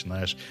потихоньку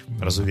начинаешь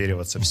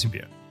разувериваться в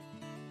себе.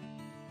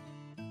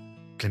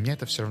 Для меня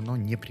это все равно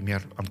не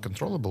пример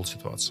uncontrollable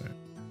ситуации,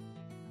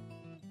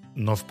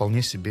 но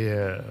вполне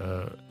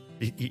себе...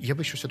 я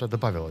бы еще сюда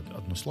добавил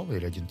одно слово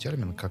или один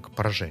термин, как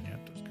поражение.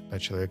 То есть, когда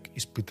человек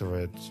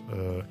испытывает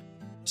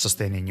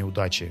состояние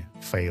неудачи,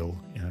 fail,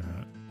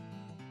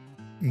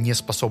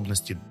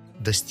 неспособности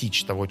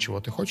достичь того, чего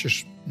ты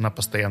хочешь на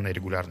постоянной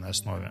регулярной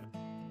основе,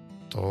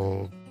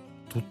 то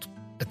тут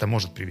это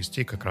может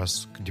привести как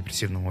раз к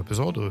депрессивному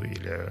эпизоду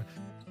или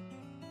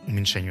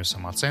уменьшению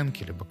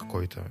самооценки, либо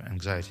какой-то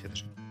anxiety, я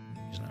даже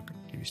не знаю, как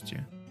перевести.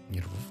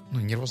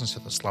 Нервозность —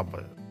 это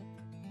слабое.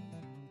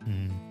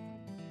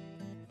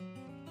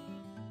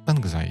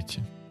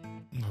 Anxiety.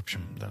 В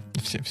общем, да.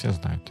 Все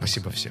знают.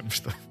 Спасибо всем,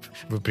 что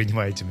вы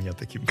принимаете меня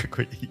таким,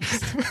 какой я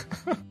есть.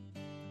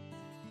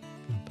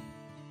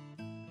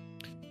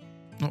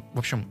 В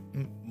общем,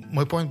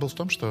 мой point был в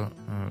том, что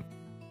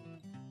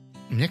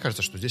мне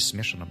кажется, что здесь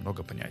смешано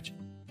много понятий.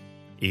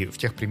 И в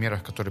тех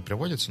примерах, которые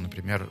приводятся,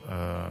 например,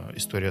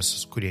 история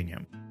с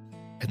курением,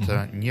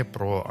 это не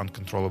про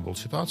uncontrollable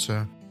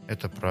ситуацию,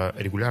 это про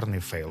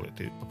регулярные фейлы.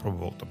 Ты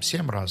попробовал там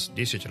 7 раз,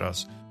 10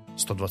 раз,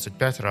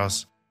 125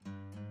 раз,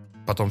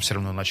 потом все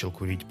равно начал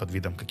курить под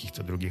видом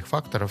каких-то других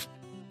факторов,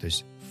 то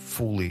есть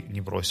фулly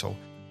не бросил.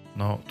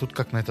 Но тут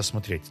как на это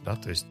смотреть, да,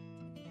 то есть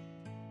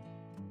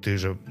ты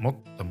же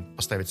мог там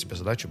поставить себе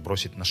задачу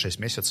бросить на 6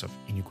 месяцев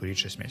и не курить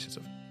 6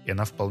 месяцев. И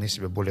она вполне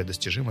себе более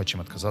достижима,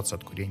 чем отказаться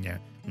от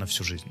курения на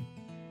всю жизнь.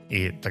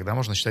 И тогда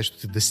можно считать, что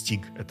ты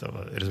достиг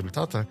этого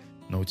результата,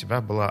 но у тебя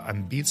была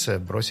амбиция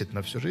бросить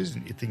на всю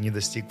жизнь, и ты не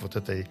достиг вот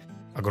этой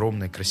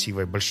огромной,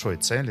 красивой, большой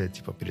цели,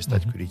 типа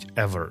перестать курить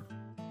ever.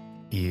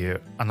 И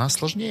она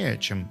сложнее,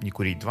 чем не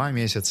курить 2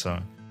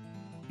 месяца,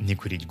 не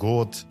курить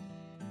год.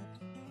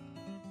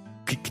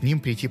 К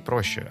ним прийти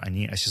проще,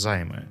 они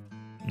осязаемые.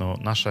 Но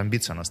наша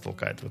амбиция нас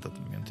толкает в этот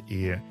момент.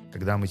 И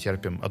когда мы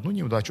терпим одну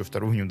неудачу,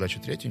 вторую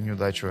неудачу, третью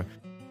неудачу,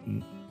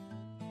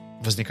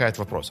 возникает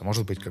вопрос, а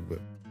может быть, как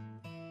бы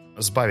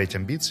сбавить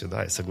амбиции,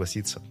 да, и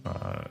согласиться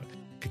на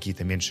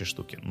какие-то меньшие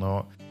штуки.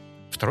 Но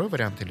второй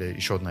вариант или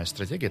еще одна из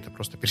стратегий — это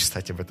просто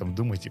перестать об этом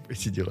думать и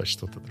пойти делать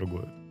что-то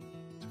другое.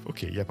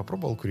 Окей, я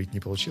попробовал курить,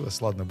 не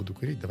получилось, ладно, буду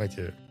курить,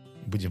 давайте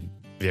будем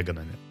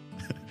веганами.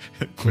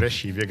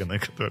 Курящие веганы,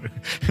 которые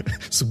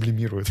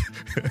сублимируют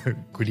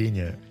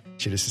курение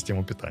через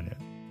систему питания.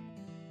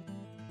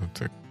 Ну,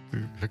 так,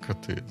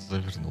 как ты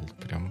завернул.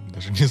 Прям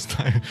даже не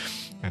знаю,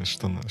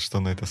 что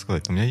на это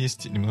сказать. У меня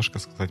есть немножко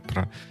сказать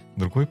про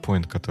другой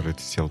поинт, который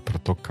ты сделал, про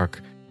то,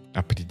 как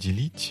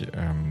определить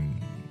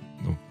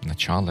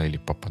начало или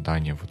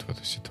попадание вот в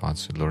эту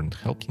ситуацию learned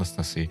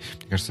helplessness. И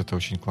мне кажется, это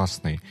очень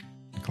классный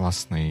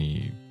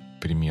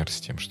пример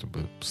с тем,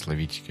 чтобы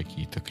словить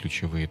какие-то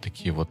ключевые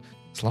такие вот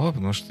слова,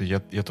 потому что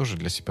я тоже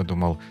для себя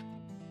думал,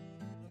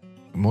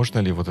 можно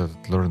ли вот этот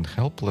learned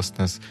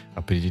helplessness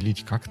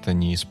определить как-то,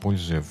 не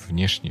используя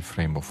внешний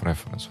frame of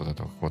reference вот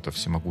этого какого-то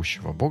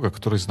всемогущего Бога,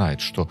 который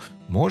знает, что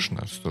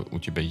можно, что у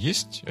тебя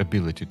есть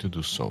ability to do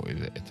so.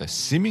 Это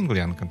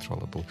seemingly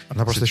uncontrollable.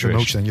 Она просто еще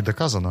научно не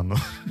доказана, но...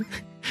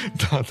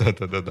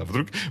 Да.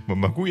 Вдруг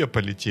могу я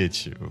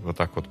полететь вот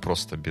так вот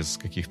просто без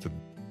каких-то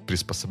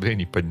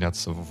приспособлений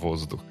подняться в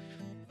воздух?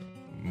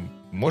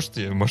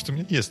 Может, у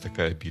меня есть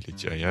такая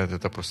ability, а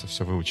это просто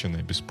все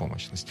выученная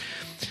беспомощность.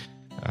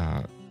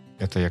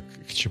 Это я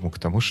к чему? К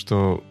тому,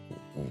 что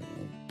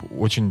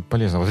очень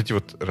полезно. Вот эти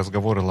вот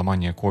разговоры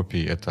ломания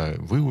копий — это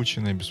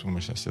выученная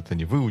беспомощность, это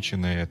не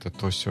выученная, это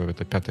то все,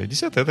 это 5-е,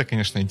 10-е. Это,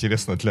 конечно,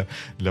 интересно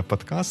для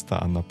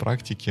подкаста, а на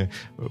практике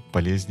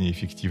полезнее,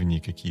 эффективнее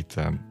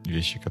какие-то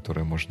вещи,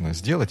 которые можно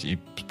сделать. И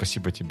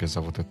спасибо тебе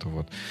за вот эту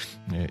вот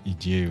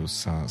идею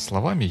со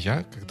словами.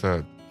 Я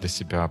когда для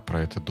себя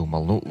про это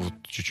думал, вот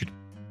чуть-чуть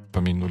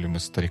помянули мы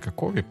старика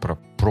Кови про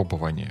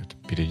пробование,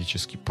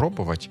 периодически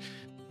пробовать,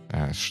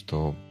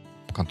 что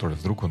контроль,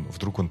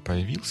 вдруг он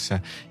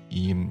появился.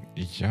 И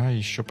я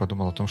еще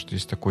подумал о том, что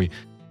есть такой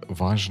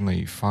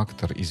важный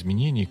фактор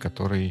изменений,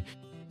 который,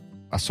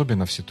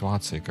 особенно в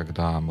ситуации,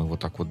 когда мы вот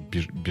так вот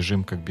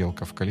бежим, как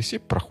белка в колесе,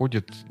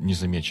 проходит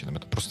незамеченным.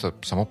 Это просто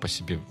само по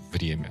себе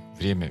время.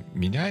 Время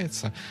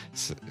меняется,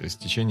 с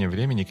течением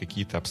времени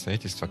какие-то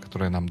обстоятельства,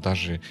 которые нам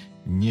даже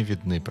не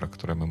видны, про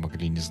которые мы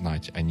могли не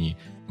знать, они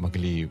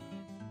могли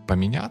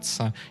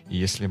поменяться, и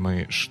если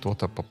мы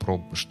что-то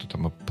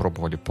мы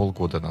пробовали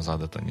полгода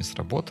назад, это не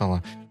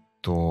сработало,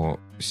 то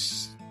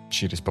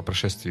по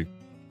прошествии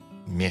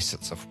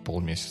месяцев,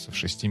 полмесяцев,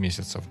 6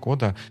 месяцев,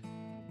 года,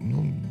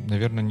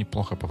 наверное,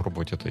 неплохо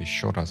попробовать это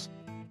еще раз.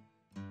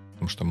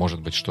 Потому что,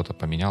 может быть, что-то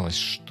поменялось,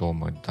 что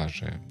мы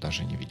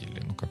даже не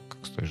видели. Как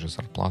с той же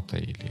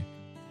зарплатой или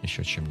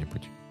еще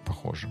чем-нибудь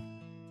похожим.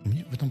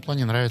 Мне в этом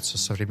плане нравится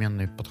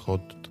современный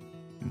подход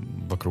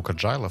вокруг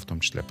agile, в том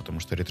числе, потому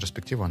что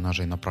ретроспектива, она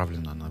же и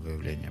направлена на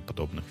выявление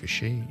подобных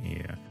вещей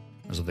и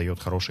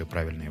задает хорошие,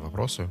 правильные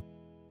вопросы.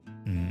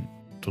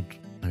 Тут,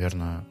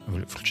 наверное,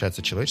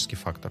 включается человеческий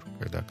фактор,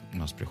 когда у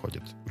нас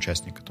приходит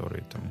участник,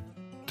 который там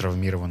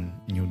травмирован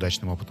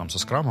неудачным опытом со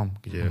скрамом,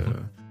 где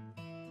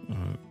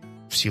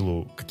в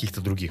силу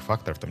каких-то других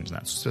факторов, там, не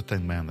знаю, отсутствие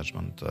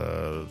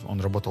тайм-менеджмента,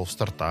 он работал в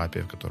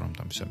стартапе, в котором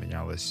там все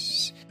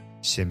менялось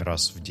 7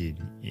 раз в день,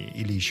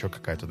 или еще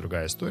какая-то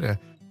другая история,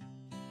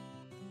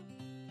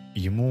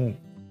 ему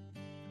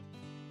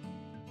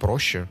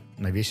проще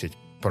навесить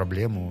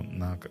проблему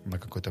на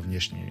какой-то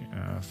внешний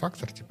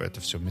фактор, типа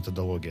это все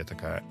методология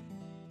такая,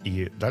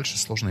 и дальше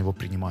сложно его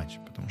принимать,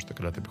 потому что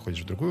когда ты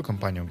приходишь в другую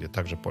компанию, где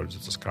также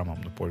пользуются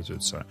скрамом, но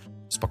пользуются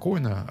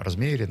спокойно,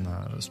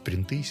 размеренно,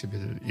 спринты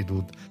себе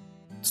идут,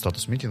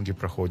 статус-митинги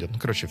проходят,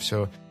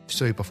 все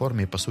и по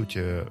форме, и по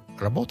сути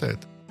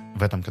работает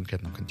в этом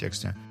конкретном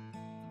контексте,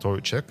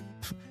 то человек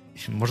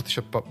может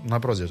еще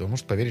наоборот, он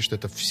может поверить, что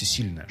это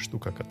всесильная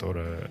штука,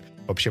 которая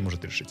вообще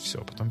может решить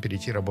все. Потом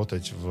перейти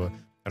работать в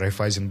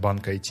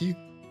Райфайзенбанк IT,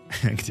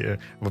 где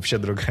вообще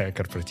другая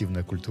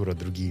корпоративная культура,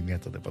 другие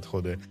методы,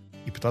 подходы,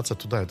 и пытаться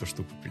туда эту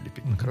штуку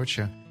прилепить.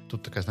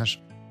 Тут такая, знаешь,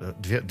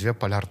 две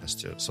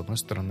полярности. С одной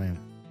стороны,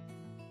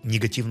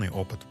 негативный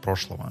опыт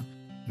прошлого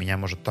меня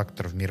может так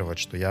травмировать,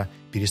 что я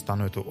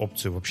перестану эту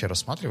опцию вообще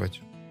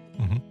рассматривать.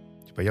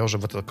 Типа я уже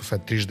в это кафе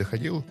 3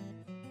 ходил,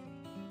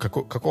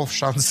 каков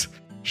шанс,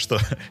 что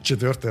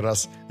 4-й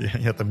раз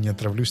я там не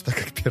отравлюсь так,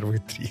 как первые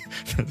 3.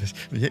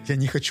 Я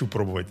не хочу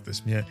пробовать. То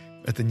есть мне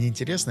это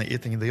неинтересно, и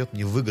это не дает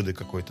мне выгоды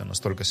какой-то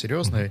настолько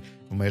серьезной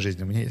в моей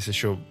жизни. У меня есть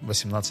еще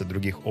 18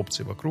 других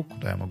опций вокруг,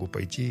 куда я могу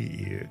пойти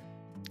и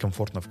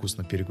комфортно,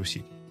 вкусно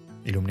перекусить.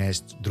 Или у меня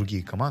есть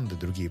другие команды,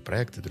 другие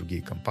проекты,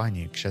 другие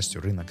компании. К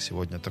счастью, рынок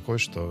сегодня такой,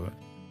 что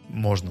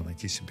можно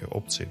найти себе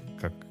опции,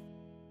 как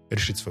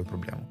решить свою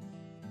проблему.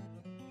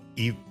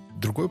 И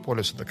другой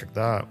полюс — это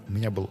когда у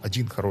меня был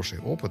один хороший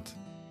опыт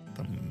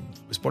там,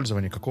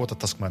 использования какого-то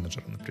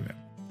таск-менеджера, например,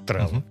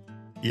 Trello.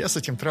 И я с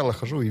этим Trello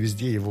хожу и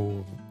везде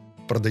его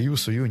продаю,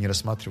 сую, не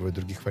рассматриваю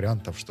других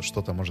вариантов, что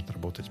что-то может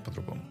работать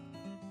по-другому.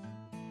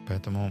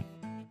 Поэтому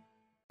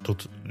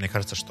тут, мне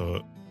кажется,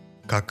 что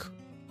как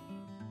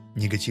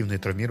негативные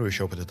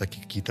травмирующие опыты, так и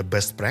какие-то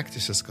best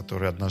practices,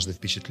 которые однажды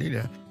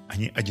впечатлили,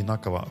 они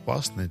одинаково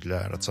опасны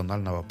для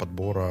рационального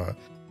подбора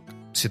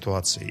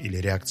ситуации или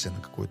реакции на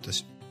какую-то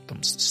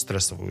там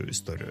стрессовую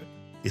историю.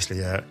 Если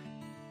я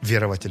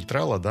верователь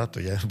Трелла, да,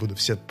 то я буду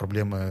все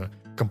проблемы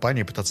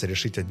компании пытаться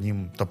решить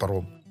одним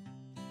топором.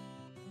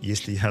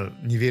 Если я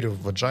не верю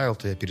в agile,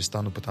 то я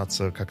перестану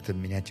пытаться как-то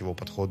менять его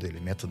подходы или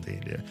методы,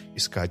 или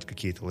искать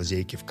какие-то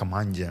лазейки в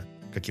команде,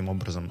 каким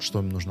образом, что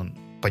им нужно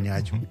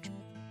понять,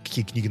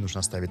 какие книги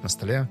нужно оставить на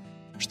столе,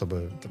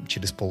 чтобы там,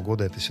 через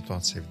полгода эта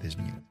ситуация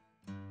видоизменилась.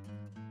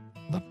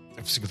 Да,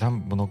 всегда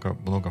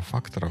много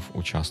факторов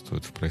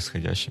участвуют в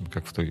происходящем,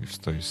 как в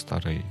той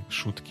старой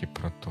шутке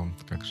про то,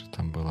 как же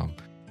там было,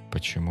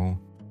 почему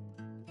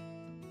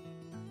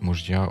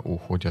мужья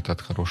уходят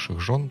от хороших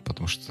жен,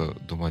 потому что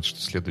думают,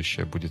 что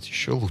следующая будет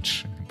еще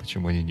лучше.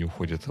 Почему они не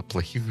уходят от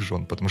плохих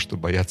жен? Потому что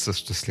боятся,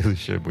 что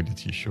следующая будет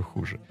еще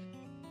хуже.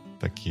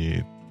 Так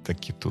и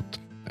тут.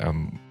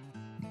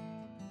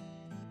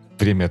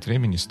 Время от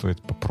времени стоит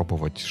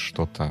попробовать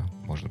что-то,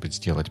 может быть,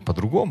 сделать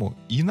по-другому.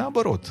 И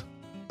наоборот,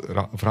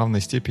 в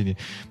равной степени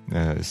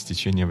с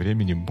течением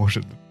времени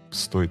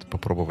стоит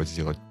попробовать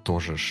сделать то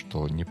же,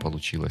 что не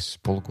получилось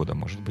полгода,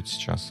 может быть,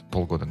 сейчас,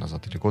 полгода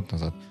назад или год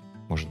назад.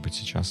 Может быть,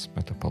 сейчас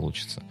это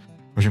получится.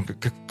 В общем,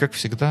 как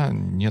всегда,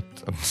 нет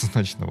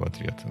однозначного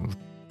ответа.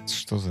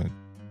 Что за...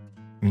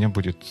 У меня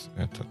будет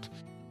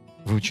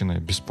выученная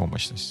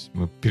беспомощность.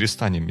 Мы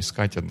перестанем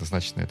искать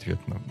однозначный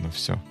ответ на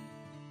все.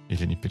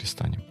 Или не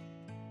перестанем.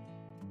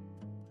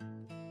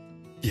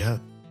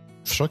 Я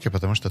в шоке,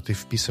 потому что ты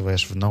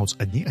вписываешь в notes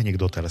одни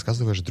анекдоты, а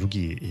рассказываешь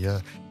другие. И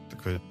я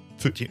такой...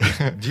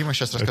 Дима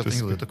сейчас рассказывает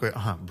анекдот. Я такой,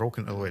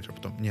 broken elevator.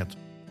 Потом, нет.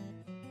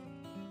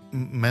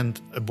 Meant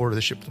aboard the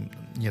ship. Потом,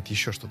 нет,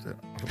 еще что-то.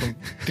 А потом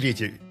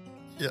третий.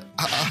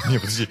 Не,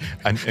 подожди.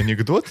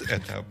 Анекдот —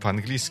 это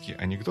по-английски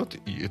анекдот,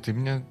 и ты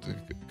меня...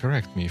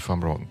 Correct me if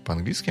I'm wrong.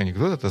 По-английски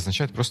анекдот — это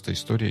означает просто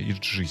история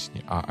из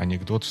жизни. А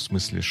анекдот в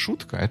смысле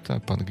шутка — это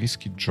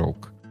по-английски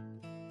joke.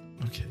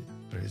 Окей.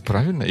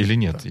 Правильно или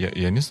нет? Да.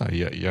 Я не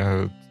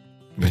знаю.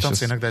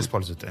 Британцы иногда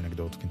используют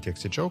анекдот в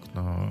контексте joke,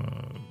 но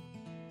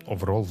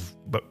overall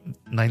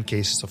 9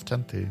 cases of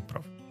 10 ты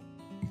прав.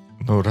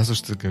 Ну, раз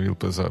уж ты говорил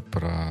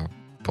про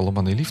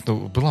поломанный лифт,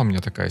 ну, была у меня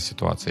такая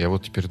ситуация. Я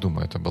вот теперь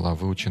думаю, это была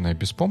выученная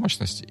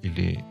беспомощность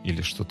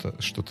или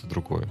что-то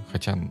другое.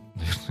 Хотя,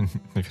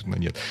 наверное,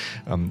 нет.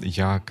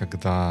 Я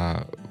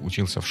когда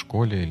учился в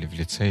школе или в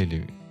лицее,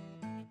 или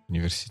в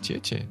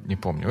университете, не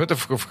помню, это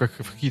в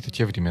какие-то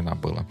те времена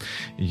было.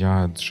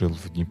 Я жил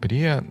в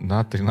Днепре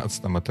на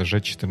 13 этаже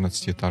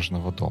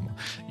 14-этажного дома.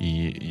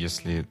 И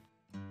если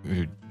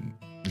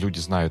люди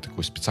знают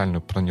такую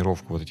специальную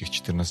планировку вот этих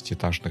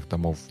 14-этажных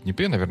домов в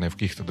Днепре, наверное, в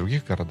каких-то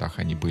других городах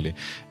они были,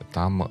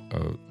 там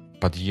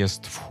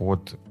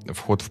вход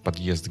в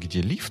подъезд,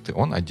 где лифты,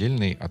 он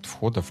отдельный от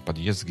входа в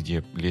подъезд,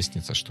 где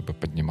лестница, чтобы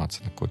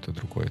подниматься на какой-то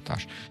другой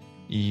этаж.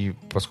 И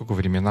поскольку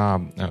времена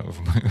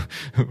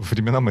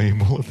моей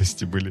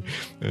молодости были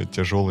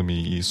тяжелыми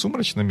и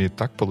сумрачными,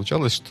 так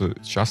получалось, что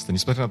часто,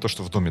 несмотря на то,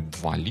 что в доме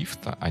 2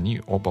 лифта,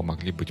 они оба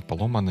могли быть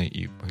поломаны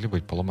и могли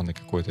быть поломаны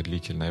какое-то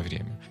длительное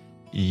время.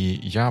 И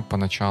я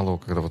поначалу,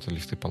 когда вот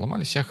лифты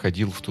поломались, я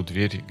ходил в ту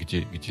дверь,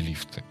 где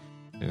лифты.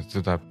 Я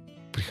туда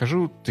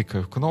прихожу,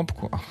 тыкаю в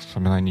кнопку,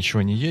 вспоминаю,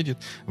 ничего не едет,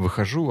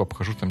 выхожу,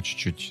 обхожу там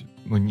чуть-чуть,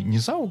 ну не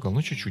за угол,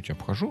 но чуть-чуть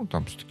обхожу,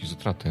 там все-таки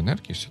затраты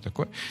энергии, все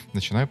такое,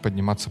 начинаю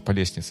подниматься по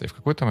лестнице. И в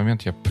какой-то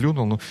момент я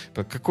плюнул,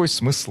 какой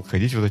смысл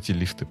ходить вот эти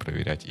лифты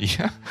проверять? И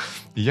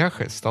я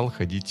стал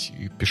ходить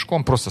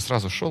пешком, просто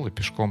сразу шел и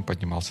пешком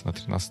поднимался на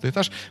 13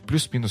 этаж.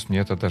 Плюс-минус мне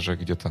это даже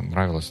где-то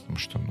нравилось, потому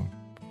что,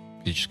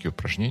 физические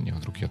упражнения,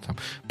 вдруг я там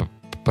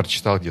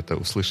прочитал где-то,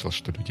 услышал,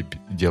 что люди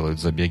делают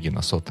забеги на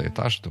 100-й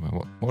этаж, думаю,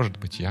 вот, может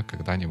быть, я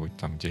когда-нибудь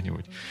там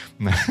где-нибудь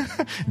на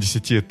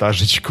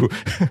 10-этажечку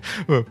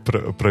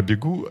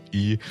пробегу,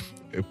 и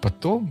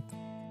потом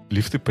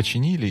лифты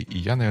починили, и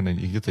я, наверное,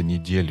 где-то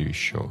неделю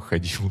еще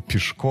ходил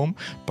пешком,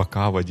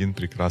 пока в один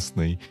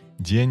прекрасный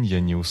день я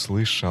не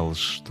услышал,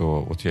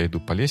 что вот я иду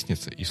по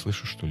лестнице и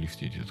слышу, что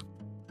лифт идет.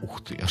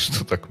 Ух ты, а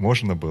что так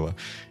можно было?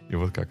 И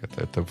вот как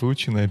это? Это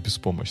выученная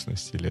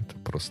беспомощность или это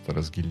просто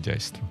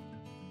разгильдяйство?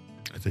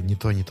 Это не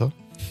то, не то.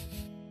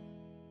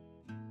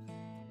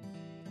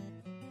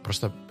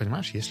 Просто,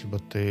 понимаешь, если бы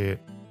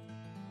ты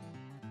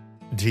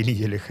 2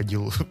 недели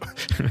ходил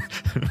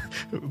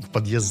в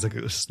подъезд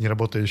с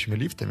неработающими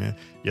лифтами,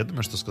 я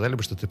думаю, что сказали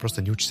бы, что ты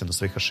просто не учишься на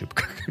своих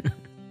ошибках.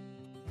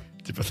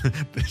 Типа,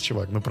 ты,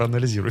 чувак,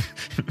 проанализируй.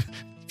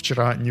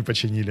 Вчера не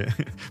починили,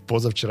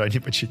 позавчера не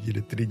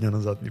починили, 3 дня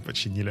назад не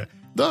починили.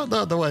 Да,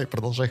 давай,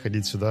 продолжай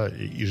ходить сюда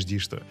и жди,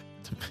 что...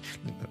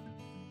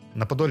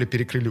 На Подоле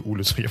перекрыли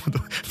улицу, я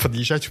буду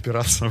подъезжать,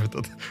 упираться в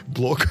этот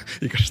блок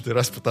и каждый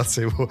раз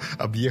пытаться его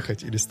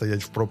объехать или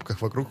стоять в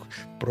пробках вокруг,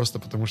 просто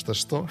потому что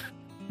что?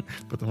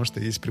 Потому что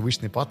есть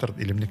привычный паттерн,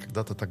 или мне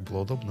когда-то так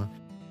было удобно?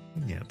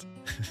 Нет.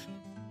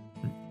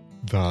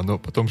 Да, но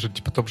потом же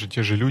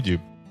те же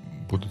люди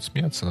будут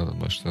смеяться надо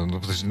мной, что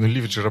подожди,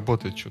 лифт же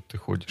работает, что ты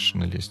ходишь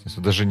на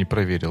лестницу. Даже не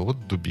проверил,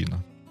 вот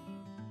дубина.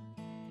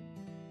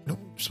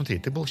 смотри,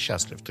 ты был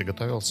счастлив, ты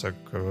готовился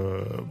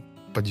к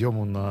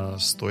подъему на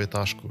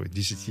 100-этажку,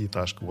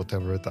 10-этажку,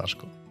 whatever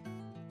этажку.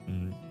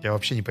 Я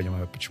вообще не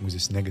понимаю, почему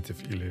здесь негатив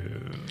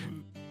или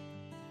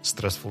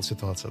stressful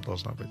ситуация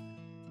должна быть.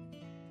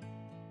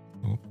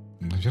 Ну,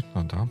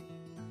 наверное, да.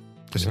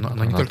 То есть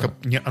она не только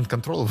не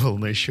uncontrollable,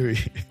 но еще и...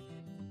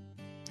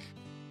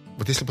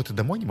 Вот если бы ты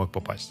домой не мог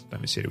попасть,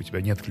 там, из серии у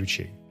тебя нет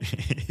ключей,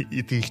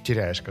 и ты их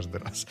теряешь каждый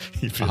раз.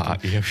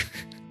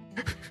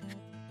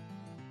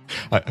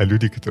 А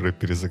люди, которые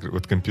перезагружают...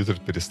 Вот компьютер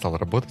перестал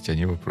работать,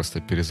 они его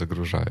просто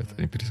перезагружают.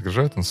 Они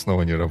перезагружают, он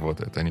снова не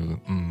работает. Они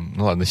говорят,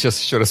 ну ладно,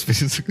 сейчас еще раз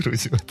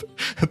перезагрузим.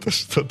 Это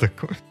что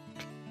такое?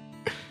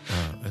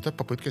 Это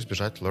попытка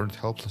избежать learned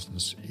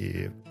helplessness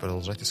и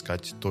продолжать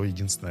искать то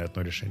единственное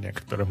одно решение,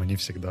 которым они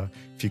всегда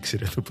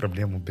фиксили эту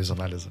проблему без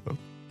анализа.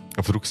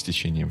 А вдруг с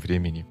течением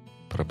времени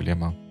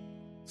проблема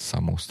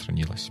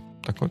самоустранилась?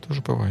 Такое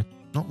тоже бывает.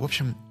 Ну, в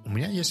общем, у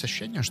меня есть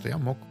ощущение, что я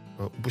мог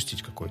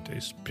упустить какой-то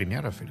из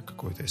примеров или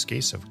какой-то из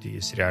кейсов, где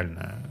есть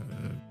реальная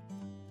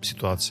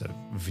ситуация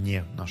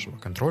вне нашего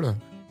контроля.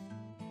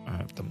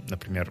 Там,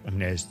 например, у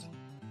меня есть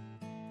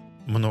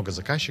много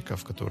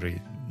заказчиков,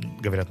 которые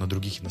говорят на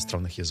других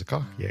иностранных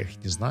языках, я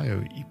их не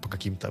знаю и по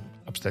каким-то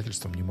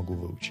обстоятельствам не могу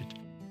выучить.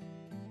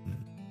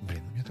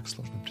 Блин, мне так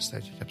сложно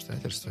представить эти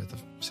обстоятельства, это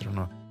все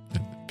равно...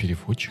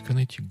 Переводчика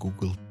найти,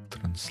 Google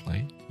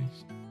Translate.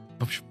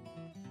 В общем,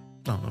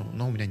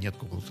 но у меня нет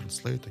Google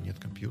Translate, нет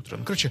компьютера.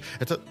 Ну, короче,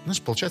 это,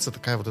 знаешь, получается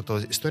такая вот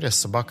эта история с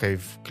собакой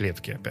в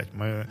клетке опять.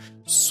 Мы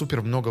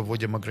супер много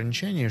вводим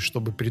ограничений,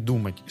 чтобы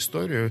придумать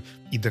историю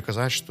и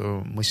доказать,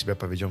 что мы себя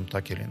поведем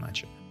так или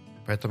иначе.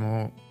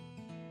 Поэтому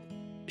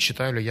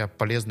считаю ли я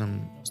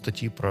полезным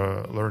статьи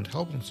про learned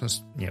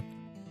helplessness? Нет.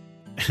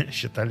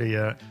 Считаю ли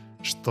я,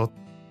 что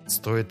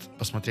стоит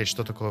посмотреть,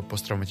 что такое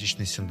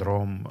посттравматичный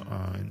синдром,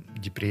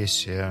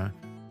 депрессия,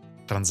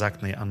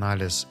 транзактный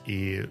анализ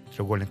и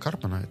треугольник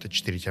Карпмана? Это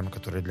 4 темы,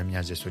 которые для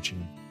меня здесь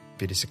очень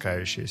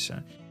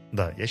пересекающиеся.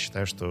 Да, я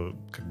считаю, что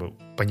как бы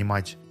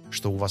понимать,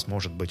 что у вас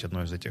может быть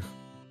одно из этих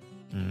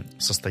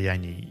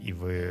состояний, и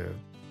вы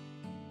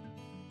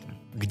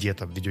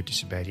где-то ведете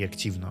себя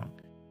реактивно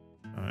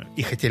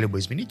и хотели бы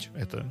изменить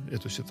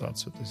эту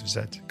ситуацию, то есть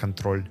взять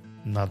контроль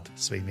над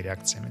своими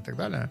реакциями и так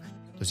далее,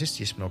 то здесь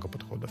есть много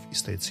подходов. И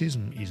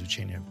стоицизм, и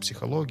изучение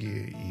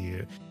психологии,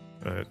 и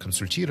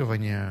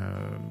консультирование,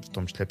 в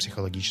том числе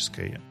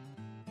психологическое.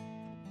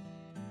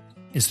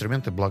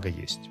 Инструменты, благо,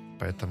 есть.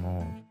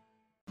 Поэтому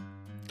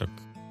так,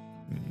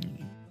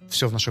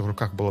 все в наших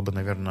руках было бы,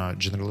 наверное,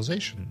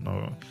 generalization,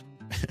 но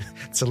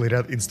целый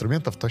ряд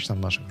инструментов точно в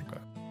наших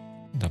руках.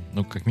 Да,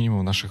 ну, как минимум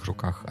в наших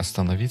руках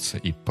остановиться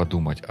и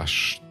подумать, а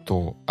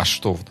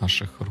что в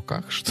наших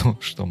руках,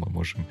 что мы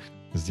можем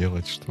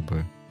сделать,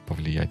 чтобы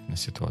повлиять на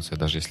ситуацию.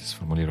 Даже если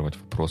сформулировать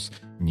вопрос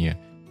не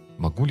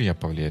 «могу ли я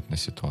повлиять на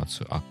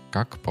ситуацию?», а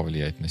 «как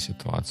повлиять на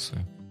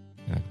ситуацию?»,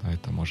 иногда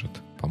это может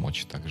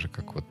помочь так же,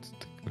 как вот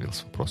ты говорил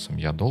с вопросом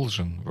 «я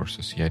должен»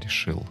 versus «я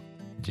решил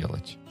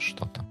делать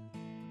что-то».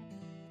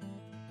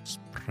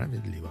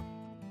 Справедливо.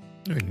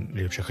 Ну,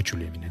 или вообще хочу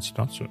ли я менять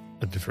ситуацию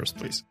at the first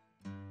place?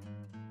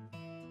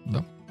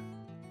 Да.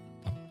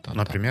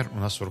 Например, у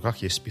нас в руках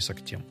есть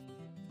список тем.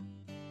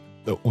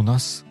 У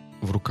нас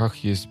в руках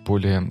есть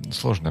более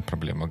сложная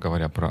проблема,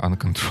 говоря про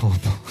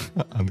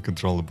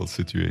uncontrollable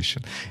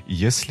situation.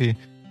 Если...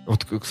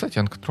 Вот, кстати,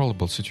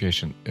 uncontrollable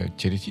situation.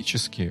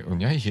 Теоретически у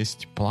меня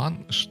есть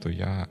план, что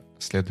я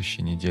в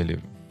следующей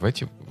неделе в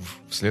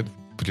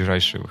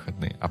ближайшие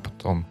выходные, а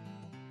потом...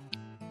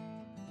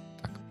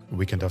 Так, в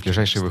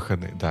ближайшие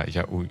выходные, да,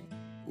 я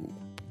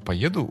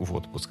поеду в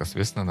отпуск, а,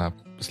 соответственно, на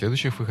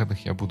следующих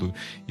выходных я буду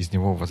из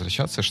него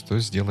возвращаться, что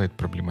сделает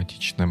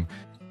проблематичным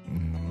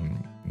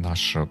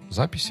наши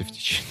записи в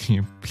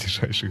течение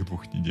ближайших 2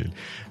 недель.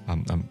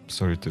 I'm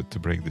sorry to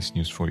break this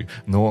news for you.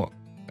 Но,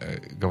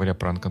 говоря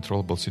про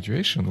uncontrollable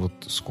situation,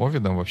 вот с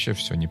ковидом вообще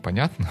все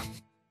непонятно.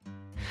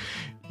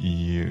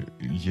 И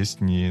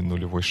есть не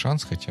нулевой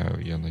шанс, хотя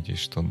я надеюсь,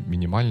 что он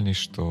минимальный,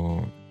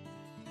 что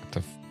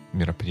это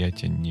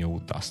мероприятие не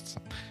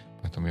удастся.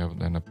 Поэтому я,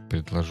 наверное,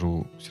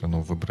 предложу все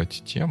равно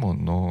выбрать тему,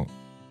 но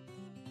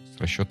с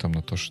расчетом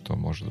на то, что,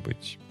 может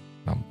быть,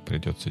 нам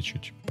придется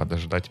чуть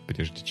подождать,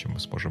 прежде чем мы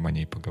сможем о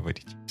ней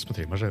поговорить.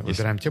 Смотри, мы же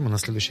выбираем тему на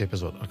следующий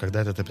эпизод. А когда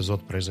этот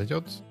эпизод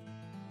произойдет...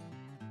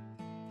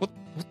 Вот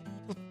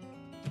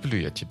люблю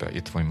я тебя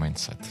и твой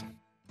майндсет.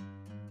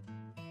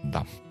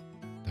 Да.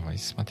 Давай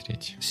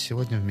смотреть.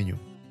 Сегодня в меню.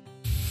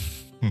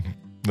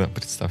 Да,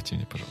 представьте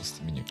мне,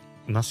 пожалуйста, меню.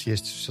 У нас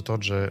есть все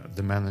тот же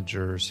The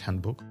Manager's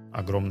Handbook.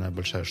 Огромная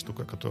большая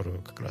штука,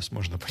 которую как раз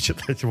можно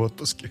почитать в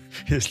отпуске,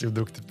 если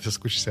вдруг ты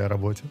соскучишься о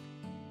работе.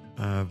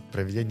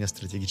 Проведение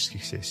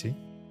стратегических сессий.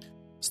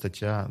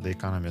 Статья The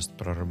Economist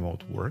про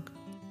remote work.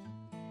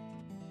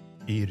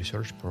 И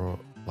research про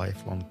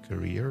lifelong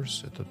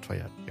careers. Это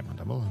твоя тема,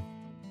 да, была?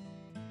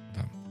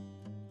 Да.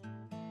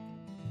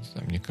 Не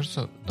знаю, мне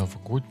кажется,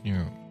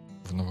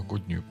 в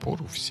новогоднюю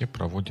пору все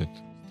проводят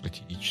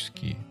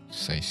стратегические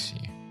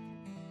сессии.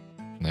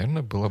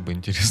 Наверное, было бы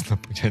интересно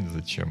понять,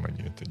 зачем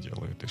они это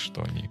делают и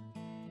что они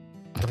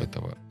от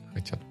этого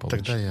хотят получить.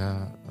 Тогда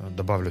я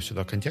добавлю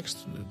сюда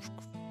контекст,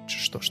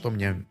 что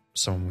мне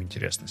самому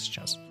интересно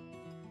сейчас.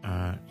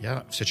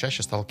 Я все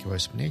чаще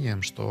сталкиваюсь с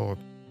мнением, что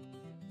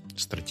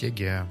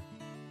стратегия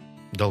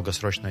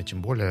долгосрочная,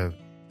 тем более,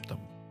 там,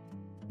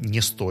 не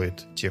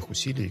стоит тех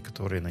усилий,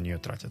 которые на нее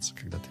тратятся,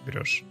 когда ты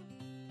берешь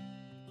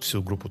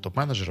всю группу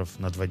топ-менеджеров,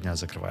 на 2 дня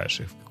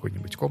закрываешь их в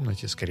какой-нибудь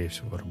комнате, скорее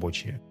всего,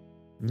 рабочие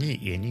дни,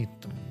 и они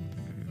там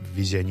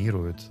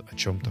визионируют о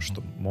чем-то,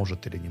 что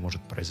может или не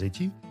может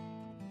произойти.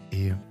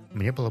 И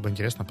мне было бы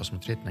интересно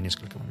посмотреть на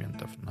несколько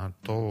моментов. На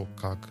то,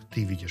 как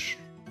ты видишь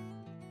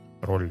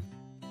роль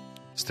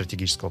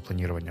стратегического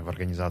планирования в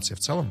организации в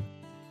целом.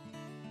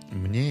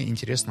 Мне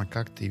интересно,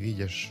 как ты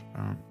видишь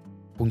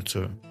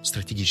функцию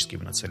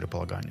стратегического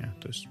целеполагания.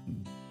 То есть,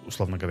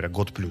 условно говоря,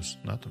 год плюс,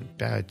 да, там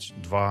 5,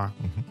 2,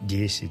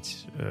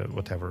 10,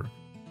 whatever.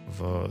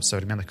 В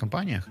современных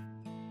компаниях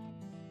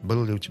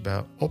был ли у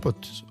тебя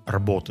опыт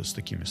работы с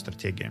такими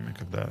стратегиями,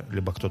 когда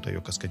либо кто-то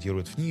ее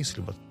каскадирует вниз,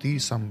 либо ты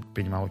сам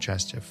принимал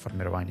участие в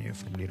формировании и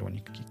формулировании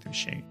каких-то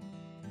вещей?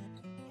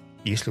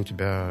 Есть ли у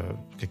тебя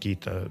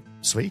какие-то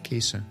свои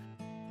кейсы?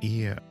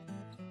 И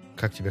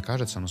как тебе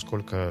кажется,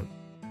 насколько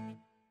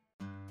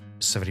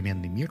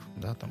современный мир,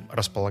 да, там,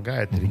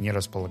 располагает или не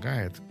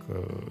располагает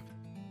к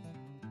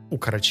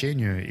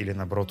укорочению или,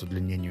 наоборот,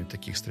 удлинению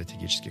таких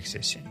стратегических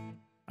сессий?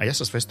 А я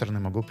со своей стороны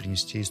могу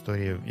принести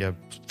истории. Я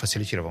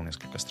фасилитировал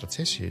несколько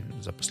страт-сессий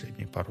за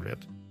последние пару лет.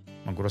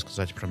 Могу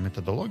рассказать про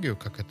методологию,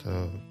 как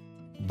это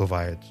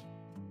бывает,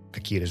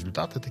 какие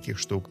результаты таких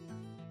штук,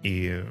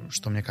 и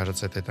что, мне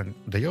кажется, это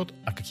дает,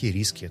 а какие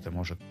риски это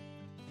может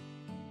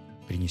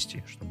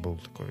принести, чтобы был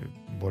такой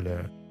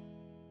более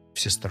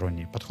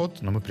всесторонний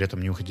подход, но мы при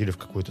этом не уходили в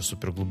какую-то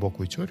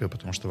суперглубокую теорию,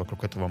 потому что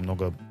вокруг этого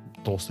много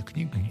толстых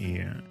книг,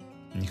 и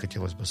не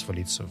хотелось бы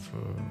свалиться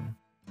в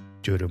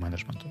теорию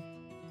менеджмента.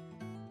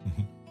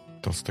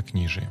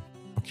 Толстокнижие.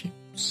 Окей.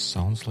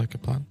 Sounds like a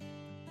plan.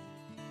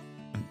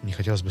 Не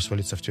хотелось бы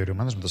свалиться в теорию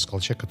менеджмента, сказал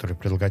человек, который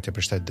предлагает тебе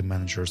прочитать The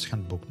Manager's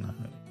Handbook на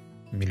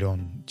 1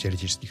 миллион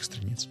теоретических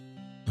страниц.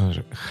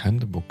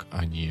 Handbook,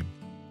 а не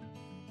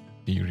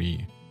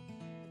theory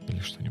или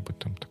что-нибудь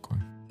там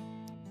такое.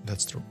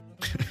 That's true.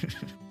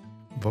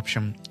 В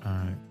общем,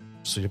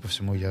 судя по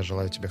всему, я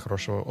желаю тебе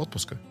хорошего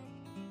отпуска.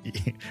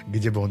 И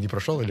где бы он ни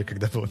прошел или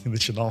когда бы он ни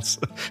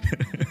начинался,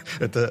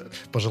 это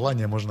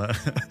пожелание можно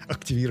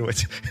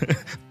активировать,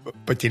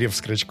 потеряв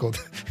скретч-код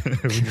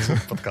внизу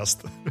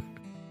подкаста.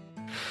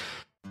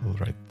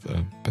 Alright.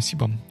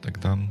 Спасибо.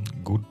 Тогда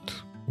good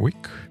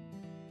week.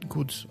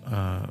 Good,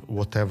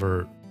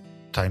 whatever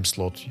time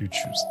slot you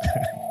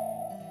choose.